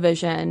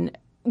television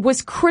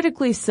was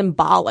critically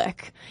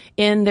symbolic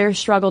in their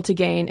struggle to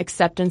gain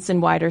acceptance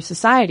in wider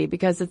society,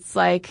 because it's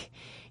like,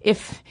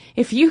 if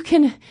you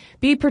can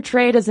be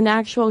portrayed as an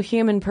actual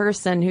human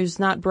person who's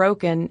not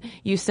broken,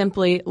 you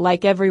simply,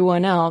 like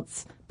everyone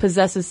else,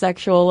 possess a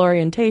sexual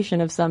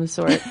orientation of some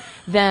sort,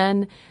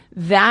 then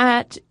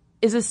that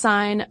is a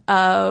sign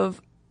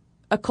of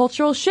a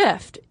cultural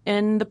shift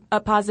in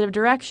a positive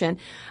direction.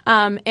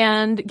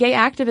 And gay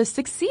activists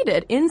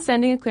succeeded in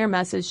sending a clear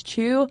message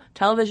to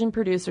television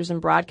producers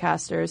and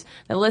broadcasters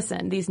that,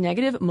 listen, these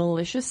negative,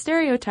 malicious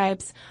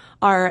stereotypes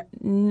are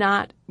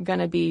not going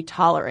to be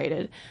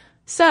tolerated.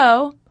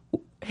 So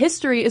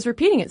history is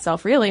repeating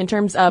itself, really, in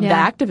terms of the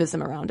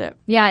activism around it.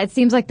 Yeah, it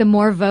seems like the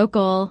more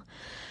vocal,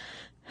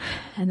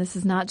 and this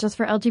is not just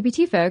for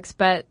LGBT folks,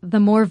 but the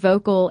more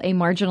vocal a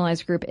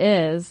marginalized group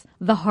is,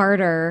 the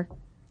harder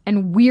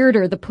and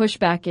weirder the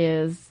pushback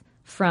is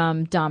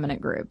from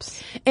dominant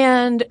groups.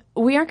 And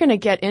we aren't going to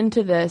get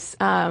into this.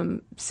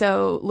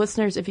 So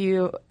listeners, if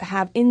you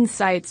have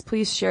insights,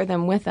 please share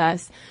them with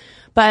us.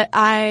 But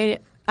I'm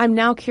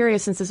now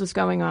curious, since this was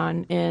going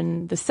on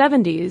in the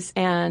 70s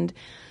and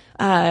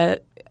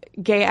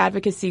gay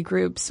advocacy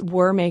groups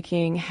were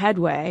making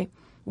headway,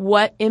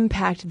 what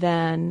impact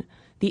then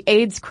the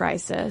AIDS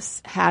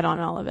crisis had on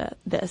all of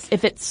this.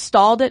 If it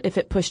stalled it, if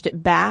it pushed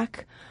it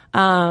back.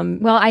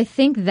 Well, I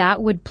think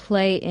that would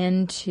play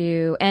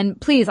into,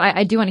 and please,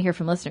 I do want to hear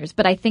from listeners,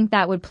 but I think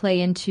that would play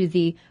into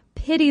the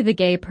pity the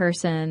gay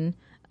person,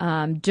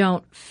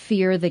 don't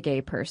fear the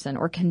gay person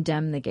or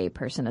condemn the gay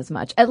person as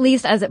much, at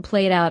least as it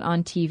played out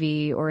on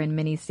TV or in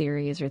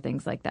miniseries or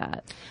things like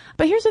that.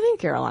 But here's the thing,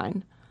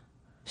 Caroline.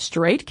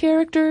 Straight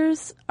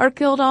characters are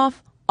killed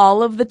off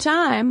all of the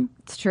time.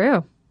 It's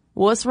true.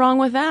 What's wrong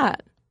with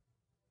that?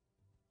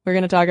 We're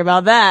going to talk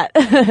about that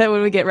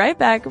when we get right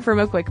back from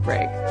a quick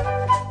break.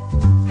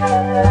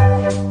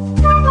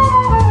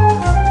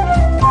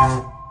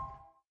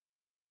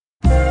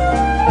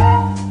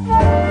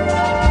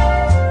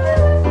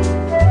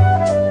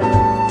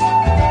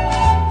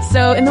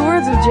 So, in the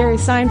words of Jerry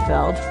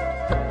Seinfeld,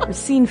 or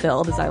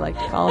Seinfeld as I like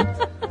to call him,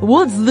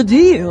 what's the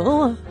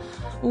deal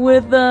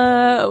with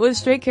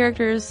straight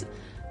characters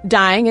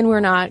dying? And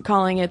we're not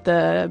calling it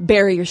the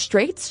bury your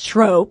straights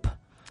trope.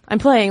 I'm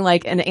playing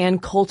like an Ann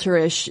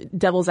Coulter-ish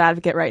devil's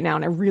advocate right now,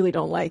 and I really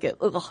don't like it.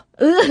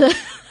 Ugh.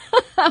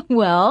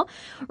 Well,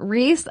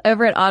 Reese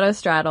over at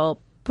Autostraddle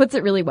puts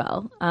it really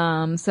well.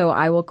 So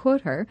I will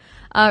quote her.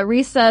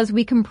 Reese says,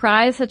 "We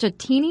comprise such a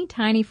teeny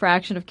tiny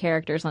fraction of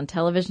characters on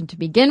television to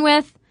begin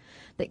with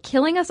that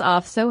killing us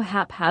off so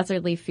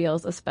haphazardly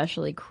feels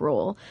especially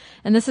cruel."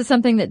 And this is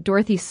something that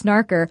Dorothy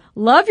Snarker,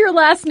 love your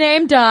last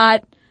name,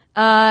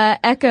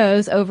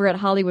 echoes over at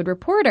Hollywood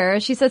Reporter.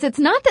 She says, "It's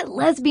not that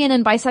lesbian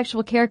and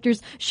bisexual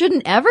characters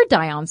shouldn't ever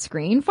die on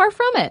screen. Far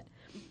from it.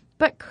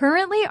 But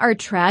currently our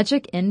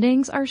tragic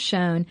endings are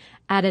shown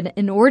at an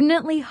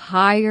inordinately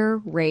higher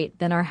rate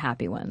than our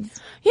happy ones."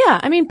 Yeah,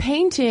 I mean,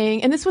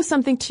 painting, and this was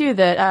something too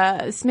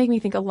that this made me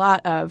think a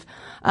lot of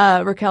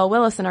Raquel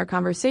Willis in our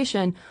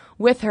conversation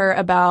with her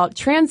about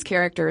trans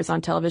characters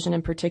on television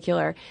in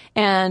particular,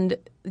 and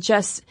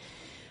just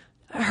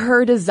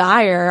her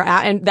desire,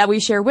 and that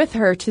we share with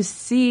her, to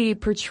see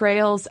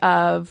portrayals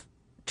of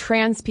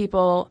trans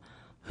people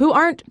who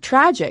aren't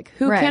tragic,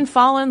 who can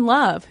fall in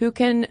love, who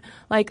can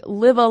like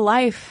live a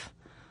life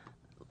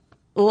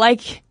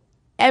like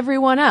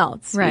everyone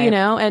else, you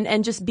know,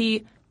 and just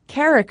be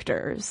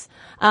characters,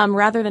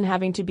 rather than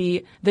having to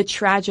be the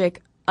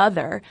tragic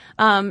other.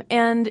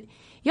 And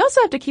you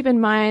also have to keep in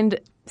mind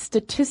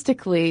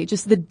statistically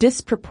just the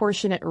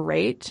disproportionate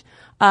rate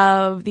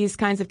of these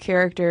kinds of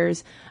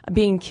characters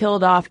being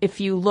killed off if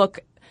you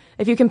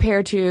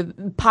compare to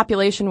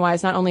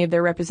population-wise, not only of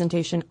their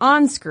representation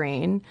on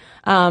screen,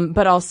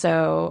 but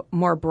also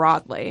more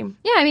broadly.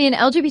 Yeah, I mean,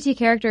 LGBT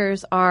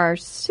characters are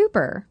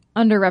super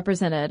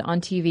underrepresented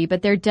on TV,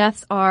 but their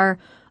deaths are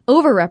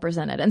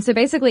overrepresented. And so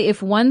basically,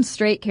 if one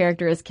straight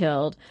character is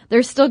killed,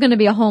 there's still going to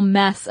be a whole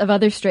mess of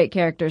other straight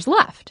characters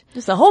left.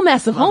 Just a whole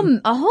mess of them.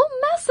 A whole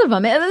mess of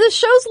them. The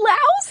show's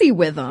lousy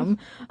with them.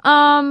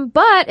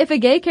 But if a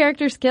gay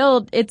character's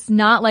killed, it's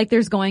not like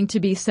there's going to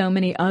be so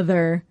many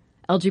other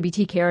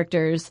LGBT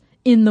characters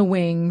in the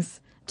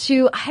wings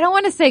to, I don't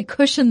want to say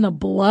cushion the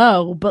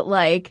blow, but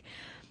like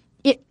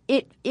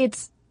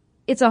it's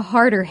a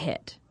harder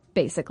hit,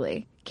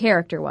 basically,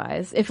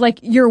 character-wise. If like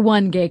you're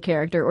one gay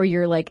character or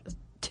you're like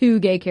two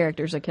gay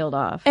characters are killed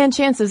off. And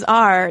chances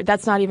are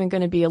that's not even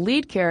going to be a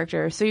lead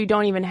character, so you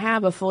don't even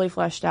have a fully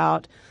fleshed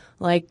out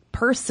like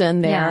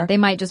person there. Yeah, they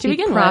might just be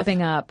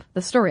propping up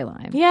the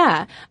storyline.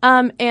 Yeah.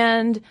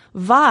 And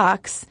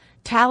Vox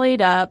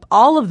tallied up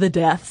all of the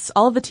deaths,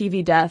 all of the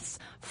TV deaths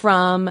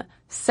from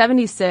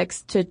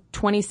 76 to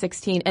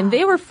 2016, and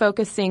they were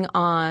focusing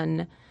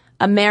on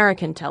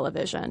American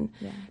television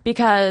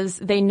because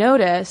they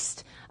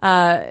noticed,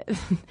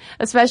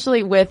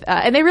 especially with,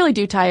 and they really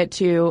do tie it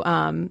to,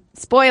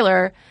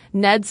 spoiler,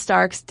 Ned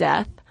Stark's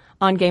death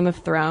on Game of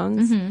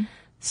Thrones,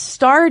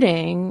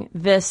 starting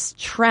this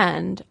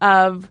trend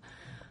of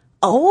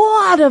a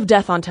lot of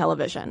death on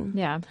television.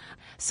 Yeah.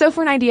 So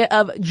for an idea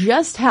of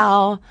just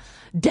how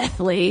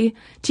deathly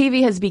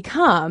TV has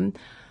become,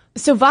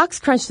 so Vox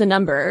crunched the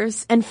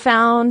numbers and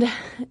found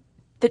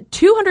that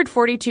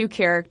 242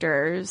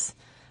 characters,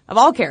 of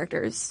all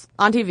characters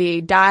on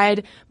TV,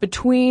 died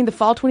between the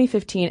fall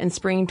 2015 and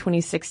spring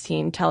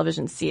 2016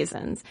 television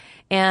seasons,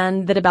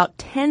 and that about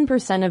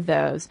 10% of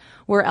those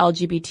were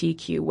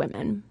LGBTQ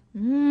women.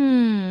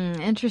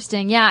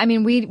 Interesting. Yeah, I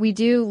mean, we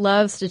do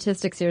love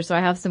statistics here, so I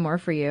have some more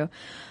for you.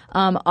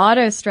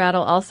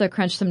 Autostraddle also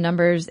crunched some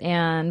numbers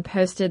and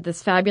posted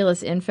this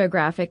fabulous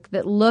infographic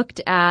that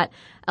looked at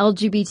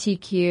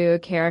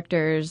LGBTQ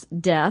characters'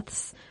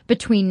 deaths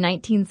between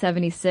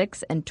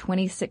 1976 and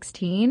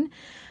 2016.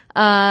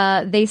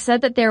 They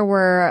said that there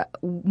were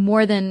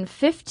more than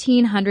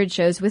 1,500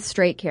 shows with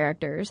straight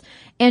characters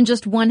and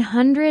just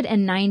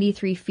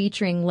 193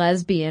 featuring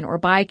lesbian or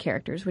bi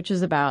characters, which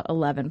is about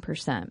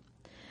 11%.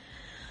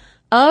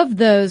 Of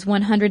those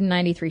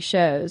 193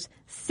 shows,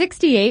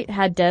 68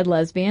 had dead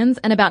lesbians,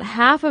 and about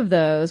half of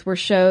those were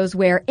shows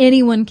where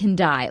anyone can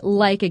die,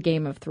 like a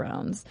Game of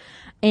Thrones.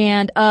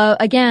 And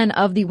again,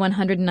 of the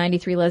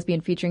 193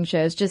 lesbian featuring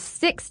shows,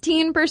 just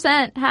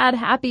 16% had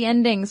happy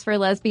endings for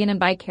lesbian and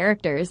bi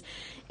characters.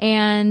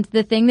 And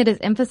the thing that is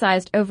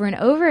emphasized over and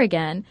over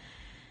again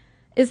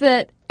is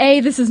that, A,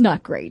 this is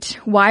not great.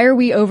 Why are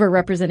we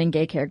overrepresenting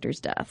gay characters'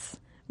 deaths?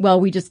 Well,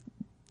 we just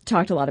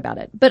talked a lot about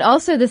it. But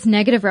also this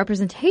negative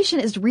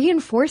representation is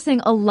reinforcing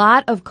a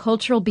lot of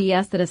cultural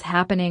BS that is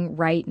happening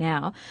right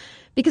now.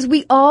 Because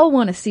we all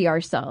want to see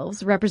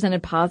ourselves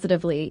represented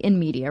positively in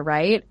media,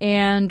 right?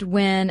 And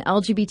when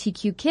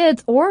LGBTQ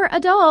kids, or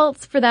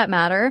adults for that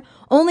matter,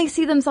 only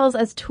see themselves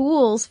as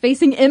tools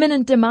facing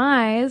imminent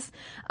demise,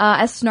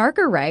 as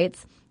Snarker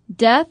writes,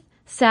 death,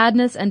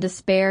 sadness, and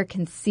despair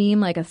can seem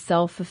like a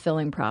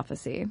self-fulfilling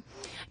prophecy.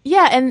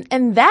 Yeah,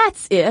 and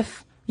that's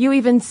if you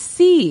even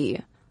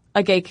see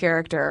a gay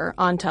character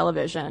on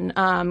television.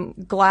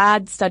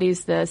 GLAAD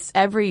studies this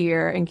every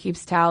year and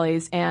keeps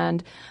tallies.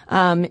 And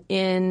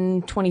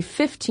in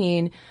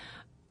 2015,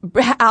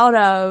 out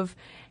of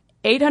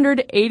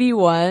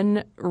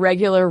 881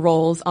 regular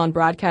roles on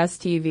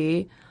broadcast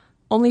TV,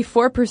 only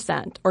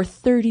 4%, or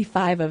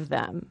 35 of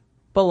them,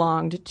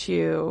 belonged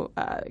to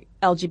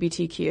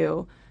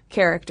LGBTQ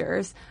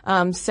characters.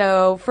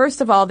 So first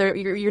of all,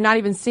 you're not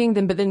even seeing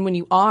them, but then when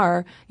you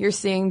are, you're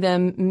seeing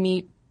them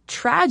meet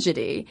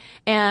tragedy.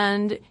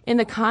 And in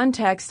the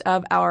context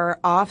of our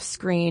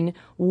off-screen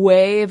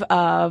wave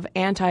of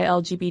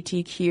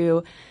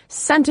anti-LGBTQ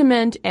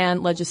sentiment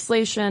and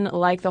legislation,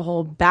 like the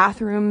whole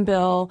bathroom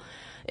bill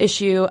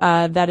issue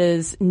that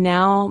has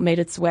now made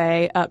its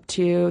way up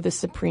to the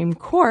Supreme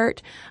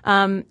Court,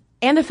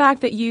 and the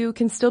fact that you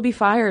can still be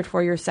fired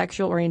for your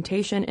sexual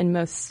orientation in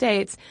most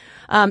states.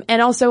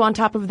 And also on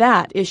top of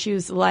that,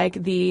 issues like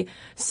the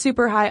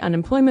super high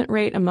unemployment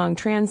rate among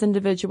trans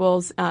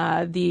individuals,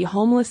 the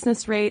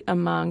homelessness rate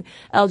among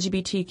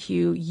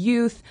LGBTQ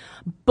youth,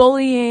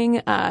 bullying,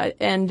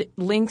 and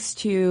links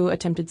to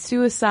attempted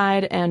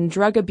suicide and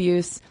drug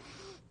abuse.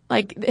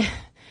 Like,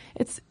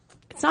 it's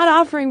not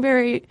offering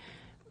very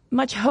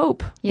much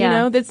hope. Yeah. You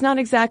know, that's not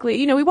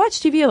exactly, we watch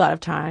TV a lot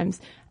of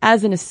times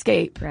as an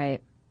escape.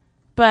 Right.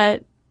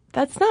 But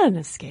that's not an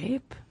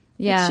escape.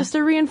 Yeah. It's just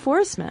a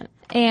reinforcement.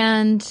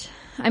 And,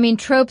 I mean,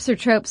 tropes are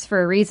tropes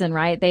for a reason,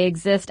 right? They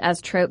exist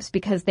as tropes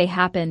because they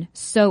happen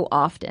so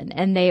often,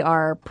 and they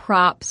are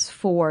props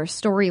for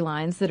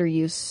storylines that are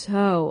used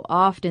so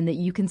often that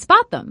you can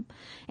spot them.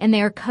 And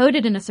they are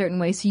coded in a certain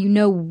way so you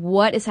know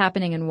what is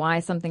happening and why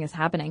something is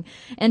happening.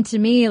 And to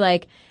me,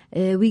 like,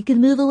 we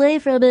can move away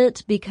from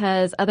it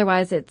because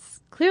otherwise it's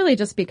clearly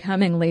just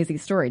becoming lazy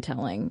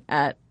storytelling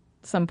at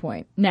some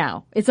point.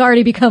 Now, it's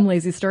already become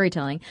lazy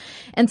storytelling.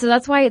 And so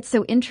that's why it's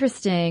so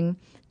interesting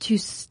to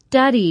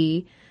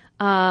study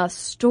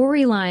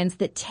storylines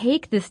that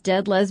take this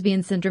dead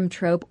lesbian syndrome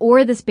trope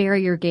or this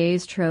bury your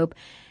gays trope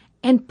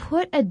and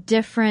put a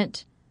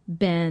different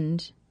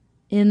bend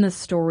in the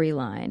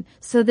storyline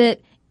so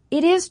that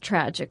it is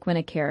tragic when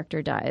a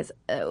character dies,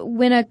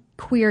 when a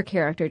queer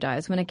character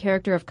dies, when a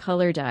character of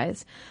color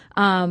dies,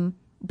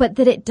 but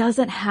that it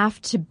doesn't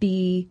have to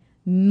be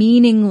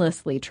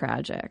meaninglessly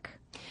tragic.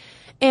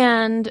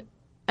 And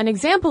an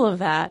example of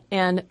that,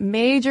 and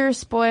major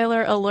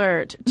spoiler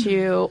alert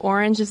to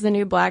Orange is the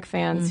New Black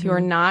fans who are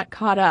not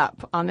caught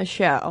up on the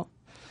show,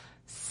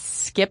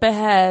 skip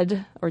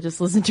ahead or just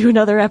listen to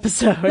another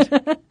episode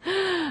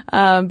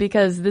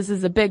because this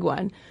is a big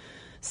one.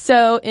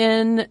 So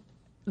in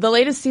the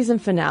latest season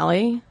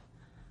finale,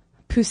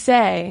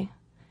 Poussey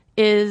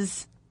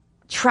is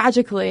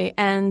tragically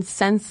and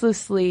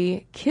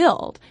senselessly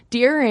killed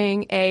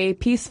during a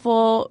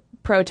peaceful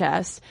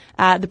protest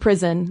at the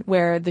prison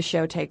where the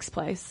show takes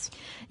place.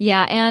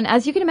 Yeah, and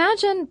as you can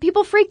imagine,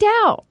 people freaked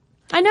out.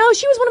 I know,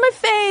 she was one of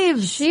my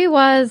faves. She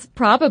was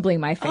probably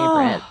my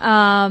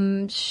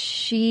favorite.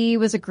 She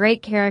was a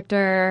great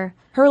character.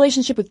 Her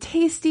relationship with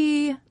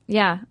Tasty.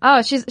 Yeah.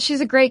 Oh, she's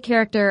a great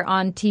character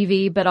on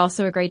TV, but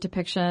also a great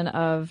depiction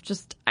of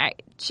just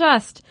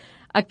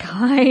a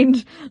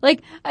kind,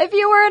 like, if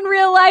you were in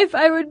real life,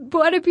 I would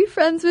want to be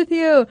friends with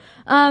you.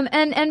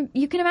 And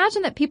you can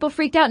imagine that people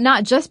freaked out,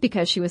 not just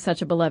because she was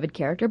such a beloved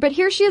character, but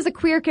here she is, a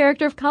queer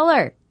character of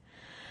color.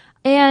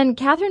 And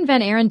Catherine Van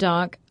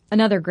Arendonk,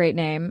 another great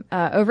name,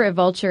 over at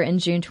Vulture in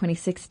June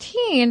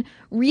 2016,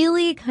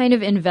 really kind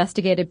of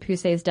investigated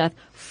Poussey's death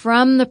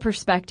from the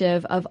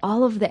perspective of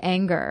all of the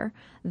anger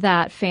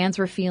that fans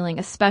were feeling,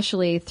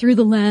 especially through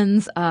the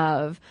lens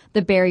of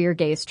the bury your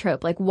gays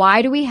trope. Like,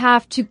 why do we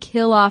have to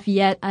kill off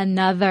yet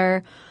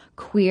another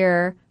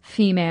queer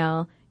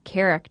female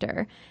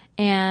character?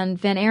 And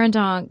Van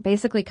Arendonk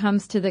basically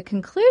comes to the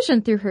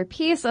conclusion through her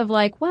piece of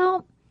like,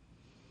 well,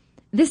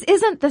 this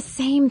isn't the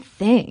same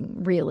thing,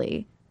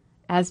 really,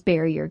 as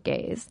bury your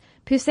gays.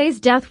 Poussey's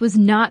death was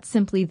not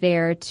simply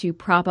there to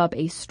prop up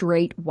a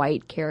straight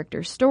white character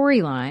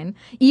storyline,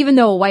 even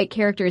though a white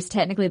character is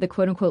technically the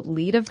quote-unquote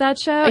lead of that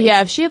show.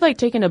 Yeah, if she had, like,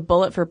 taken a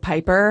bullet for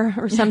Piper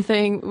or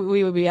something,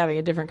 we would be having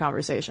a different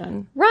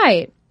conversation.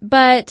 Right.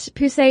 But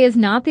Poussey is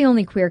not the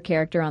only queer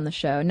character on the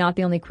show, not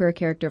the only queer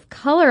character of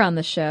color on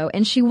the show,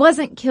 and she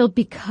wasn't killed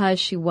because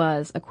she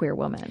was a queer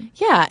woman.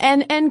 Yeah,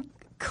 and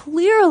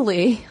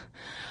clearly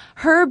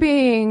her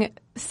being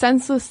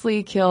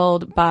senselessly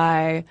killed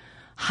by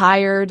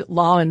hired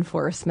law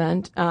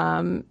enforcement,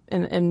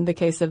 in the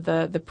case of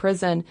the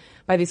prison,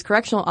 by these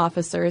correctional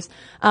officers,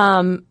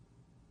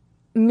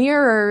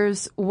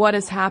 mirrors what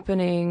is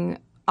happening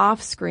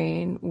off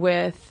screen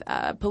with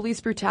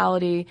police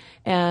brutality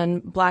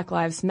and Black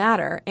Lives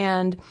Matter.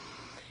 And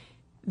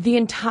the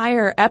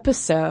entire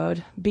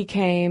episode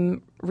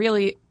became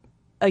really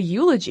a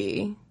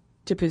eulogy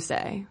to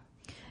Poussey.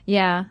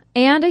 Yeah,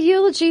 and a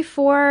eulogy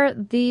for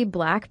the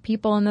Black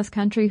people in this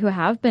country who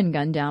have been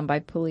gunned down by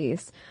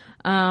police.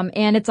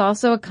 And it's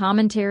also a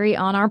commentary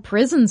on our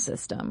prison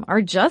system,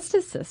 our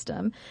justice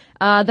system.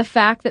 The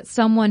fact that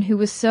someone who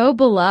was so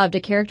beloved,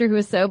 a character who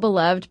was so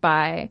beloved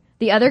by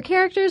the other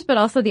characters, but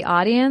also the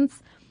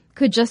audience,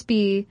 could just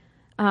be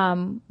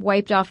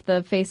wiped off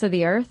the face of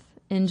the earth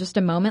in just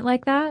a moment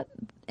like that,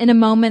 in a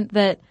moment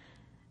that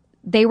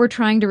they were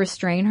trying to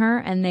restrain her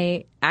and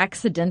they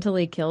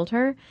accidentally killed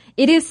her.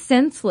 It is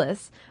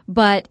senseless,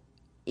 but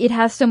it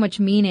has so much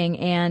meaning,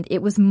 and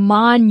it was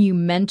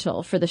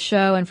monumental for the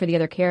show and for the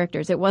other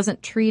characters. It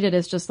wasn't treated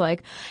as just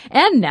like,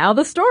 and now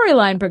the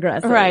storyline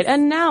progresses. Right,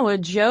 and now a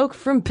joke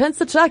from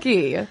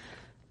Pennsatucky.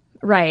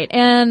 Right,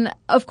 and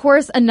of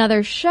course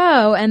another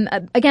show,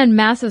 and again,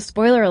 massive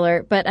spoiler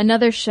alert, but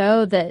another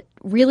show that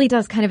really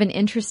does kind of an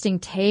interesting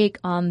take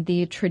on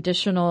the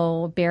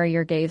traditional bury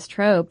your gays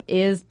trope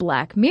is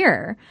Black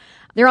Mirror.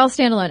 They're all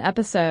standalone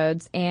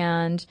episodes,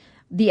 and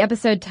the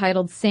episode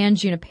titled San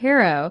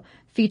Junipero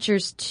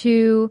features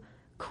two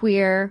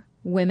queer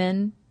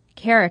women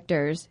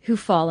characters who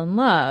fall in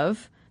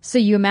love. So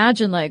you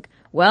imagine like,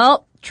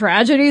 well,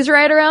 tragedy's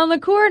right around the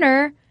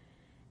corner.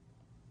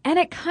 And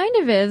it kind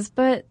of is,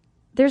 but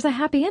there's a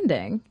happy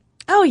ending.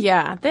 Oh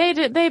yeah,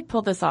 they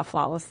pulled this off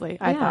flawlessly.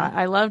 I thought.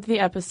 I loved the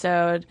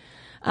episode.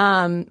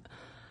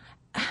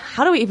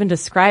 How do we even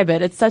describe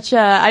it? It's such a,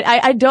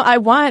 I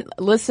want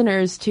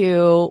listeners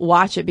to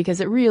watch it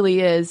because it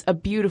really is a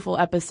beautiful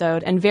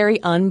episode and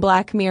very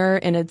un-Black Mirror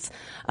in its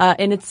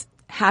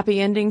happy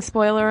ending,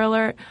 spoiler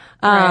alert.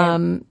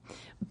 Right.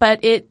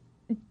 But it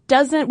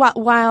doesn't,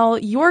 while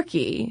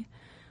Yorkie,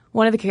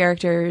 one of the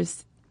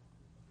characters,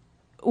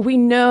 we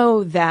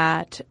know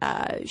that,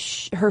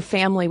 her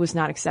family was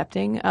not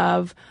accepting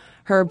of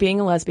her being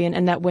a lesbian,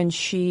 and that when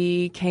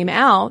she came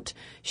out,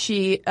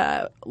 she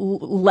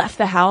left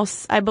the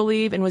house, I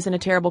believe, and was in a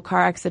terrible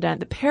car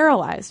accident that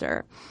paralyzed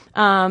her.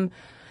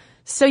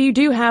 So you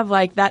do have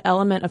like that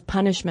element of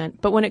punishment,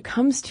 but when it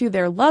comes to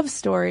their love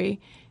story,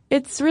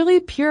 it's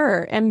really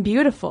pure and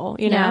beautiful,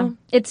 you know?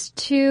 It's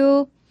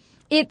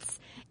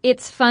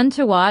fun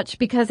to watch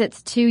because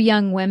it's two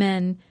young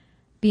women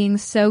being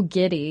so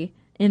giddy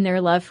in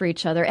their love for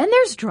each other. And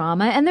there's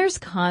drama and there's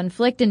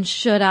conflict and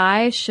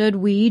should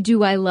we,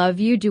 do I love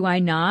you? Do I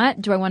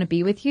not? Do I want to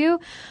be with you?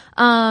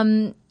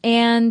 And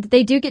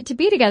they do get to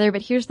be together,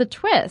 but here's the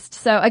twist.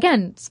 So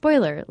again,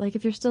 spoiler, like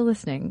if you're still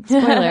listening,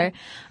 spoiler.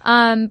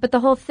 But the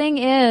whole thing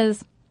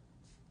is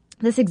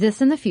this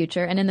exists in the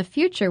future, and in the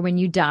future when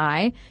you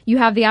die, you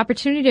have the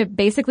opportunity to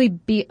basically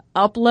be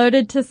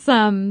uploaded to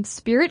some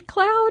spirit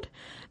cloud,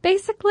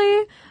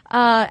 basically.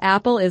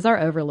 Apple is our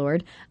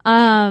overlord.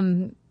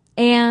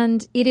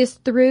 And it is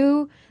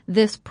through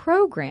this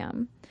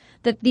program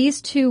that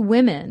these two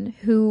women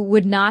who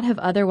would not have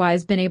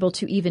otherwise been able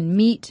to even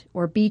meet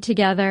or be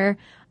together,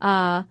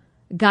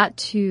 got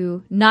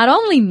to not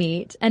only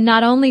meet and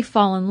not only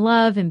fall in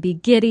love and be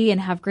giddy and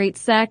have great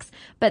sex,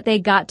 but they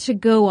got to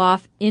go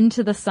off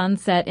into the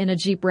sunset in a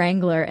Jeep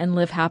Wrangler and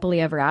live happily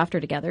ever after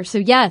together. So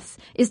yes,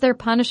 is there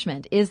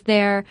punishment? Is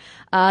there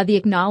the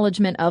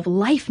acknowledgement of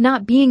life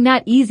not being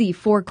that easy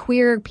for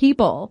queer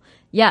people?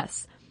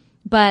 Yes.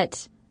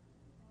 But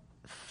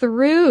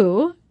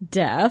through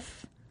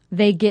death,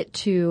 they get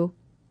to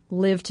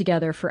live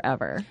together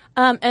forever.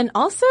 And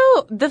also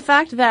the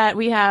fact that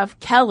we have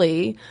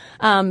Kelly,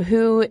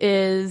 who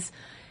is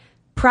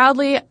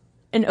proudly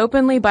and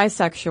openly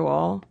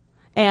bisexual,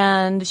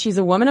 and she's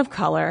a woman of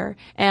color,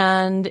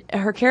 and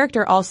her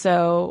character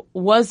also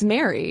was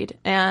married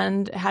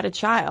and had a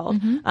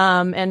child.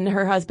 Mm-hmm. And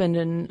her husband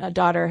and a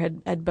daughter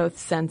had both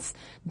since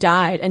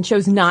died and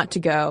chose not to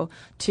go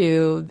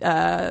to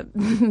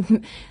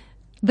the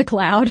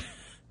cloud.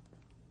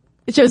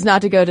 It chose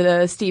not to go to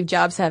the Steve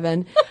Jobs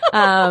heaven.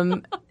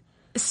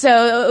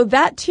 So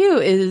that too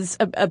is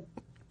a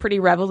pretty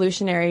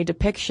revolutionary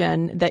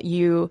depiction that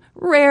you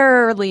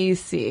rarely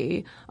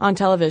see on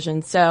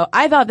television. So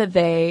I thought that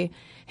they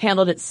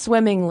handled it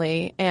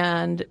swimmingly,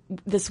 and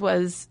this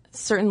was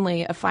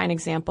certainly a fine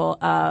example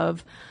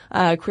of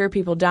queer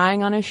people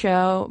dying on a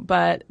show,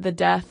 but the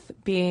death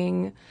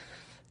being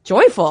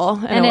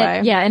joyful in a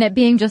way. Yeah, and it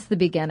being just the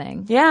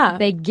beginning. Yeah.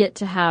 They get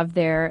to have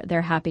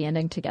their happy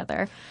ending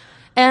together.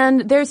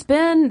 And there's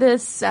been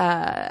this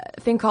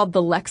thing called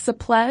the Lexa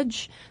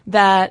Pledge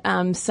that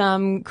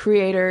some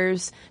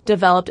creators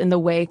developed in the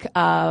wake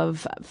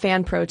of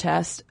fan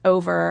protests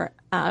over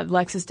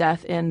Lex's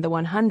death in the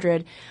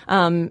 100,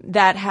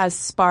 that has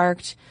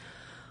sparked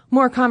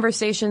more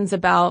conversations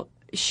about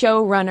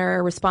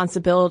showrunner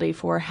responsibility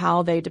for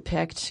how they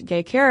depict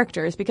gay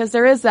characters, because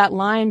there is that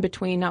line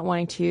between not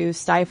wanting to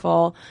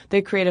stifle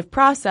the creative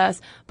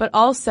process, but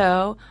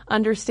also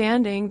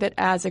understanding that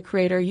as a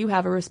creator, you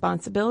have a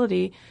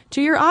responsibility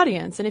to your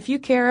audience. And if you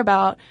care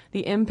about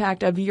the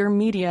impact of your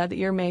media that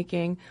you're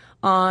making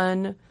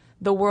on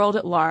the world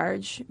at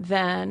large,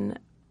 then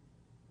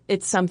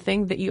it's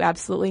something that you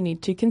absolutely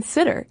need to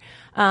consider.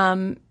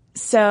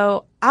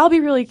 So I'll be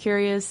really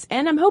curious,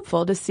 and I'm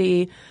hopeful to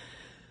see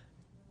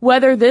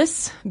whether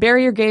this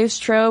bury your gays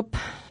trope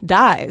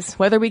dies,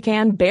 whether we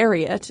can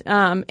bury it.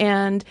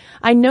 And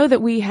I know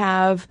that we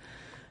have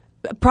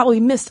probably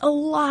missed a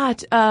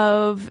lot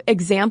of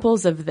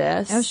examples of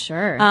this. Oh,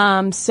 sure.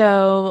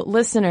 So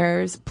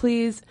listeners,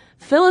 please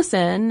fill us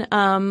in.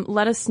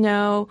 Let us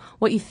know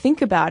what you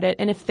think about it,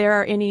 and if there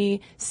are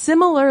any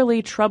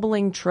similarly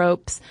troubling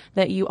tropes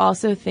that you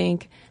also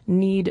think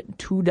need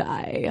to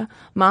die.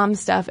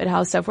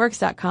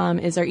 momstuff@howstuffworks.com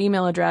is our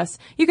email address.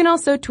 You can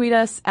also tweet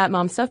us at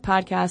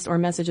momstuffpodcast or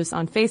message us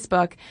on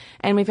Facebook.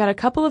 And we've got a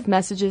couple of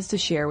messages to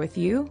share with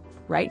you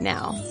right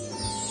now.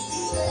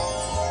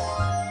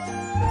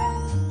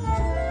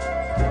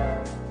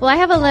 Well, I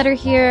have a letter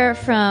here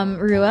from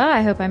Rua.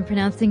 I hope I'm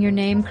pronouncing your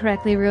name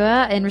correctly,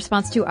 Rua. In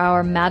response to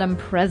our Madam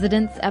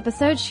Presidents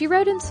episode, she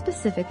wrote in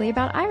specifically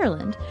about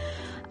Ireland.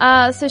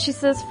 So she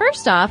says,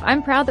 first off,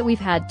 I'm proud that we've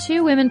had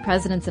 2 women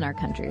presidents in our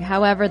country.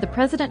 However, the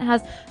president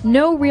has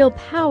no real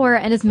power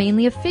and is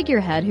mainly a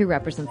figurehead who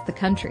represents the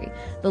country.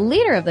 The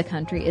leader of the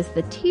country is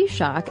the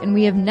Taoiseach, and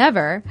we have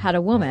never had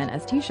a woman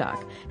as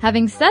Taoiseach.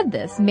 Having said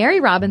this, Mary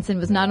Robinson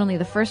was not only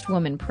the first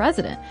woman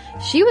president,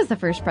 she was the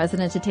first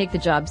president to take the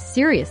job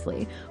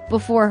seriously.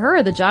 Before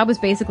her, the job was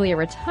basically a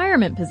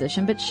retirement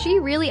position, but she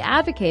really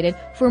advocated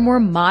for a more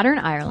modern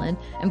Ireland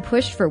and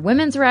pushed for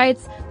women's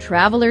rights,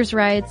 travelers'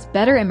 rights,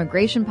 better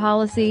immigration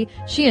policy.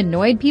 She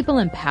annoyed people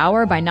in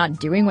power by not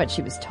doing what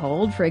she was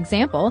told. For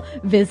example,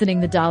 visiting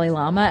the Dalai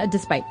Lama,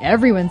 despite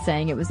everyone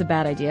saying it was a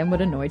bad idea and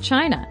would annoy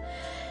China.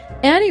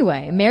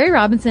 Anyway, Mary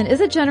Robinson is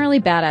a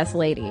generally badass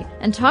lady.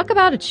 And talk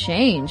about a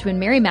change. When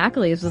Mary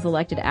McAleese was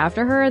elected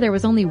after her, there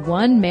was only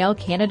 1 male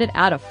candidate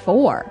out of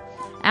 4.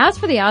 As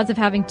for the odds of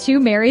having 2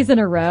 Marys in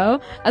a row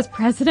as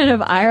president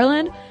of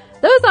Ireland,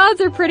 those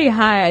odds are pretty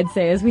high, I'd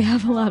say, as we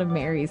have a lot of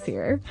Marys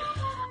here.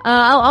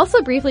 I'll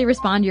also briefly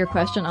respond to your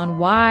question on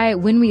why,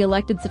 when we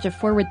elected such a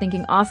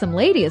forward-thinking, awesome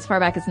lady as far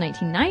back as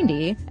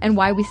 1990, and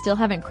why we still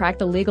haven't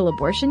cracked a legal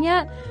abortion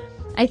yet,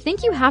 I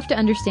think you have to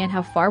understand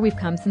how far we've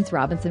come since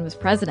Robinson was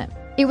president.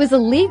 It was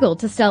illegal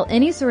to sell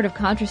any sort of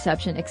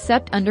contraception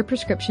except under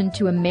prescription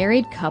to a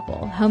married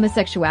couple.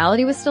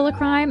 Homosexuality was still a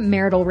crime,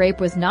 marital rape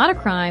was not a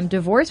crime,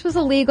 divorce was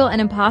illegal and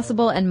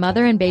impossible, and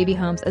mother and baby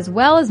homes, as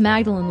well as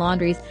Magdalene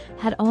laundries,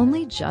 had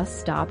only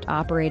just stopped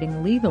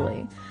operating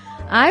legally.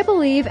 I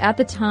believe at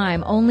the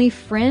time only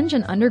fringe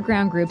and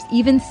underground groups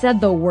even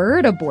said the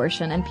word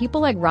abortion, and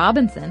people like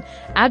Robinson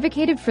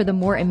advocated for the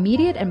more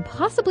immediate and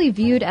possibly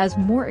viewed as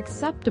more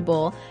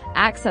acceptable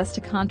access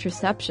to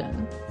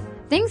contraception.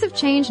 Things have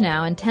changed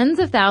now, and tens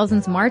of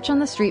thousands march on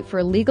the street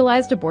for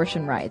legalized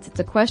abortion rights. It's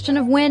a question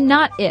of when,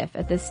 not if,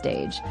 at this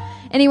stage.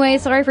 Anyway,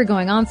 sorry for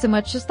going on so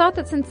much. Just thought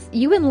that since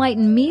you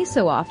enlighten me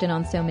so often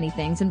on so many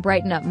things and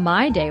brighten up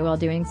my day while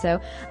doing so,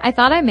 I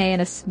thought I may, in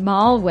a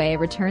small way,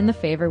 return the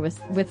favor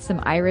with some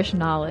Irish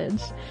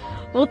knowledge.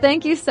 Well,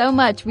 thank you so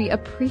much. We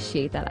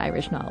appreciate that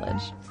Irish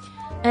knowledge.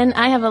 And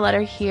I have a letter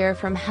here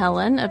from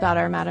Helen about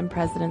our Madam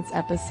Presidents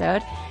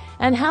episode.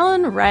 And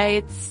Helen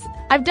writes,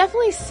 I've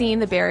definitely seen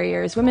the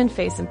barriers women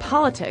face in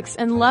politics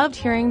and loved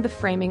hearing the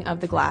framing of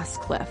the glass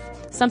cliff,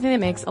 something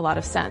that makes a lot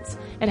of sense.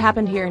 It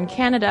happened here in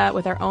Canada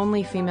with our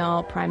only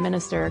female Prime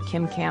Minister,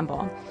 Kim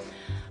Campbell.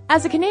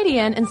 As a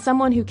Canadian and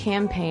someone who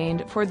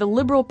campaigned for the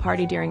Liberal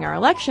Party during our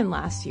election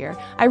last year,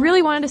 I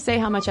really wanted to say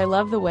how much I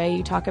love the way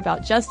you talk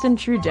about Justin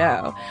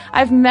Trudeau.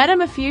 I've met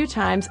him a few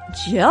times,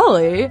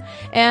 jelly,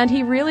 and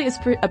he really is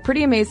a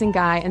pretty amazing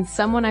guy and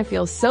someone I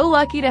feel so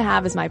lucky to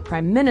have as my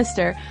Prime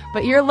Minister,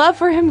 but your love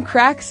for him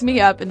cracks me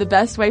up in the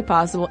best way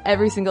possible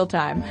every single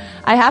time.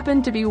 I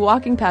happened to be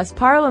walking past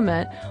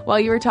Parliament while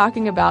you were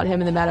talking about him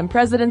in the Madam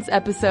Presidents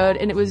episode,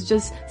 and it was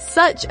just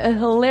such a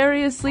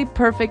hilariously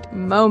perfect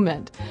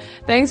moment.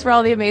 Thanks for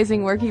all the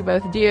amazing work you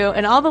both do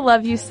and all the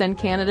love you send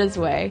Canada's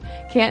way.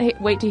 Can't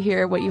wait to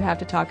hear what you have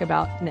to talk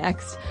about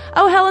next.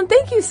 Oh, Helen,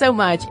 thank you so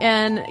much.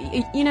 And,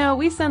 you know,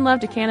 we send love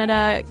to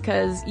Canada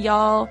because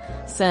y'all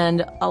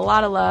send a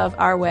lot of love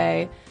our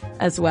way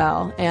as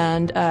well.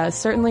 And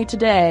certainly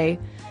today,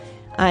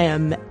 I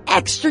am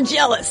extra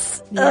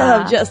jealous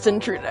of Justin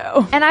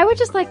Trudeau. And I would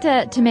just like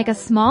to make a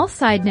small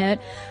side note.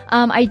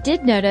 I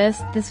did notice,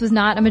 this was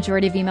not a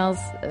majority of emails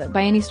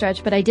by any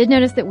stretch, but I did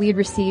notice that we had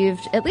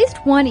received at least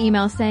one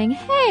email saying,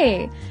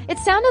 hey, it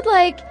sounded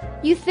like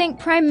you think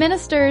prime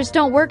ministers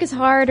don't work as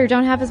hard or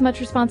don't have as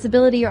much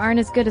responsibility or aren't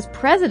as good as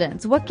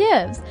presidents. What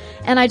gives?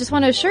 And I just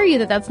want to assure you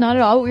that that's not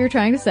at all what we were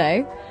trying to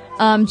say.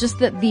 Just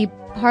that the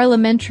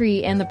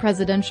parliamentary and the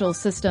presidential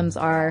systems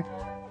are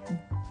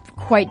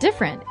quite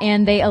different,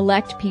 and they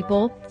elect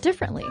people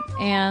differently.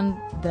 And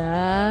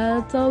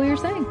that's all we were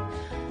saying.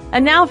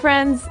 And now,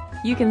 friends,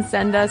 you can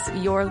send us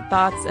your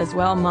thoughts as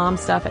well.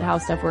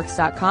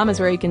 momstuff@howstuffworks.com is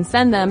where you can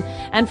send them.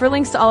 And for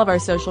links to all of our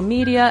social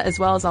media, as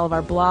well as all of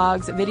our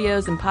blogs,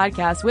 videos, and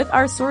podcasts with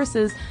our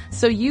sources,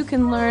 so you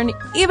can learn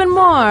even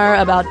more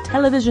about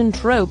television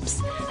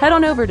tropes, head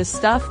on over to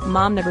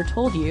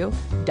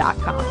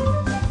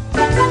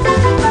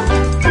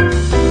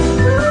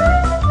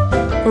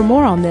stuffmomnevertoldyou.com. For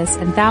more on this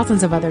and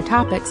thousands of other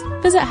topics,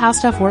 visit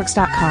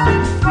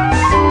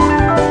howstuffworks.com.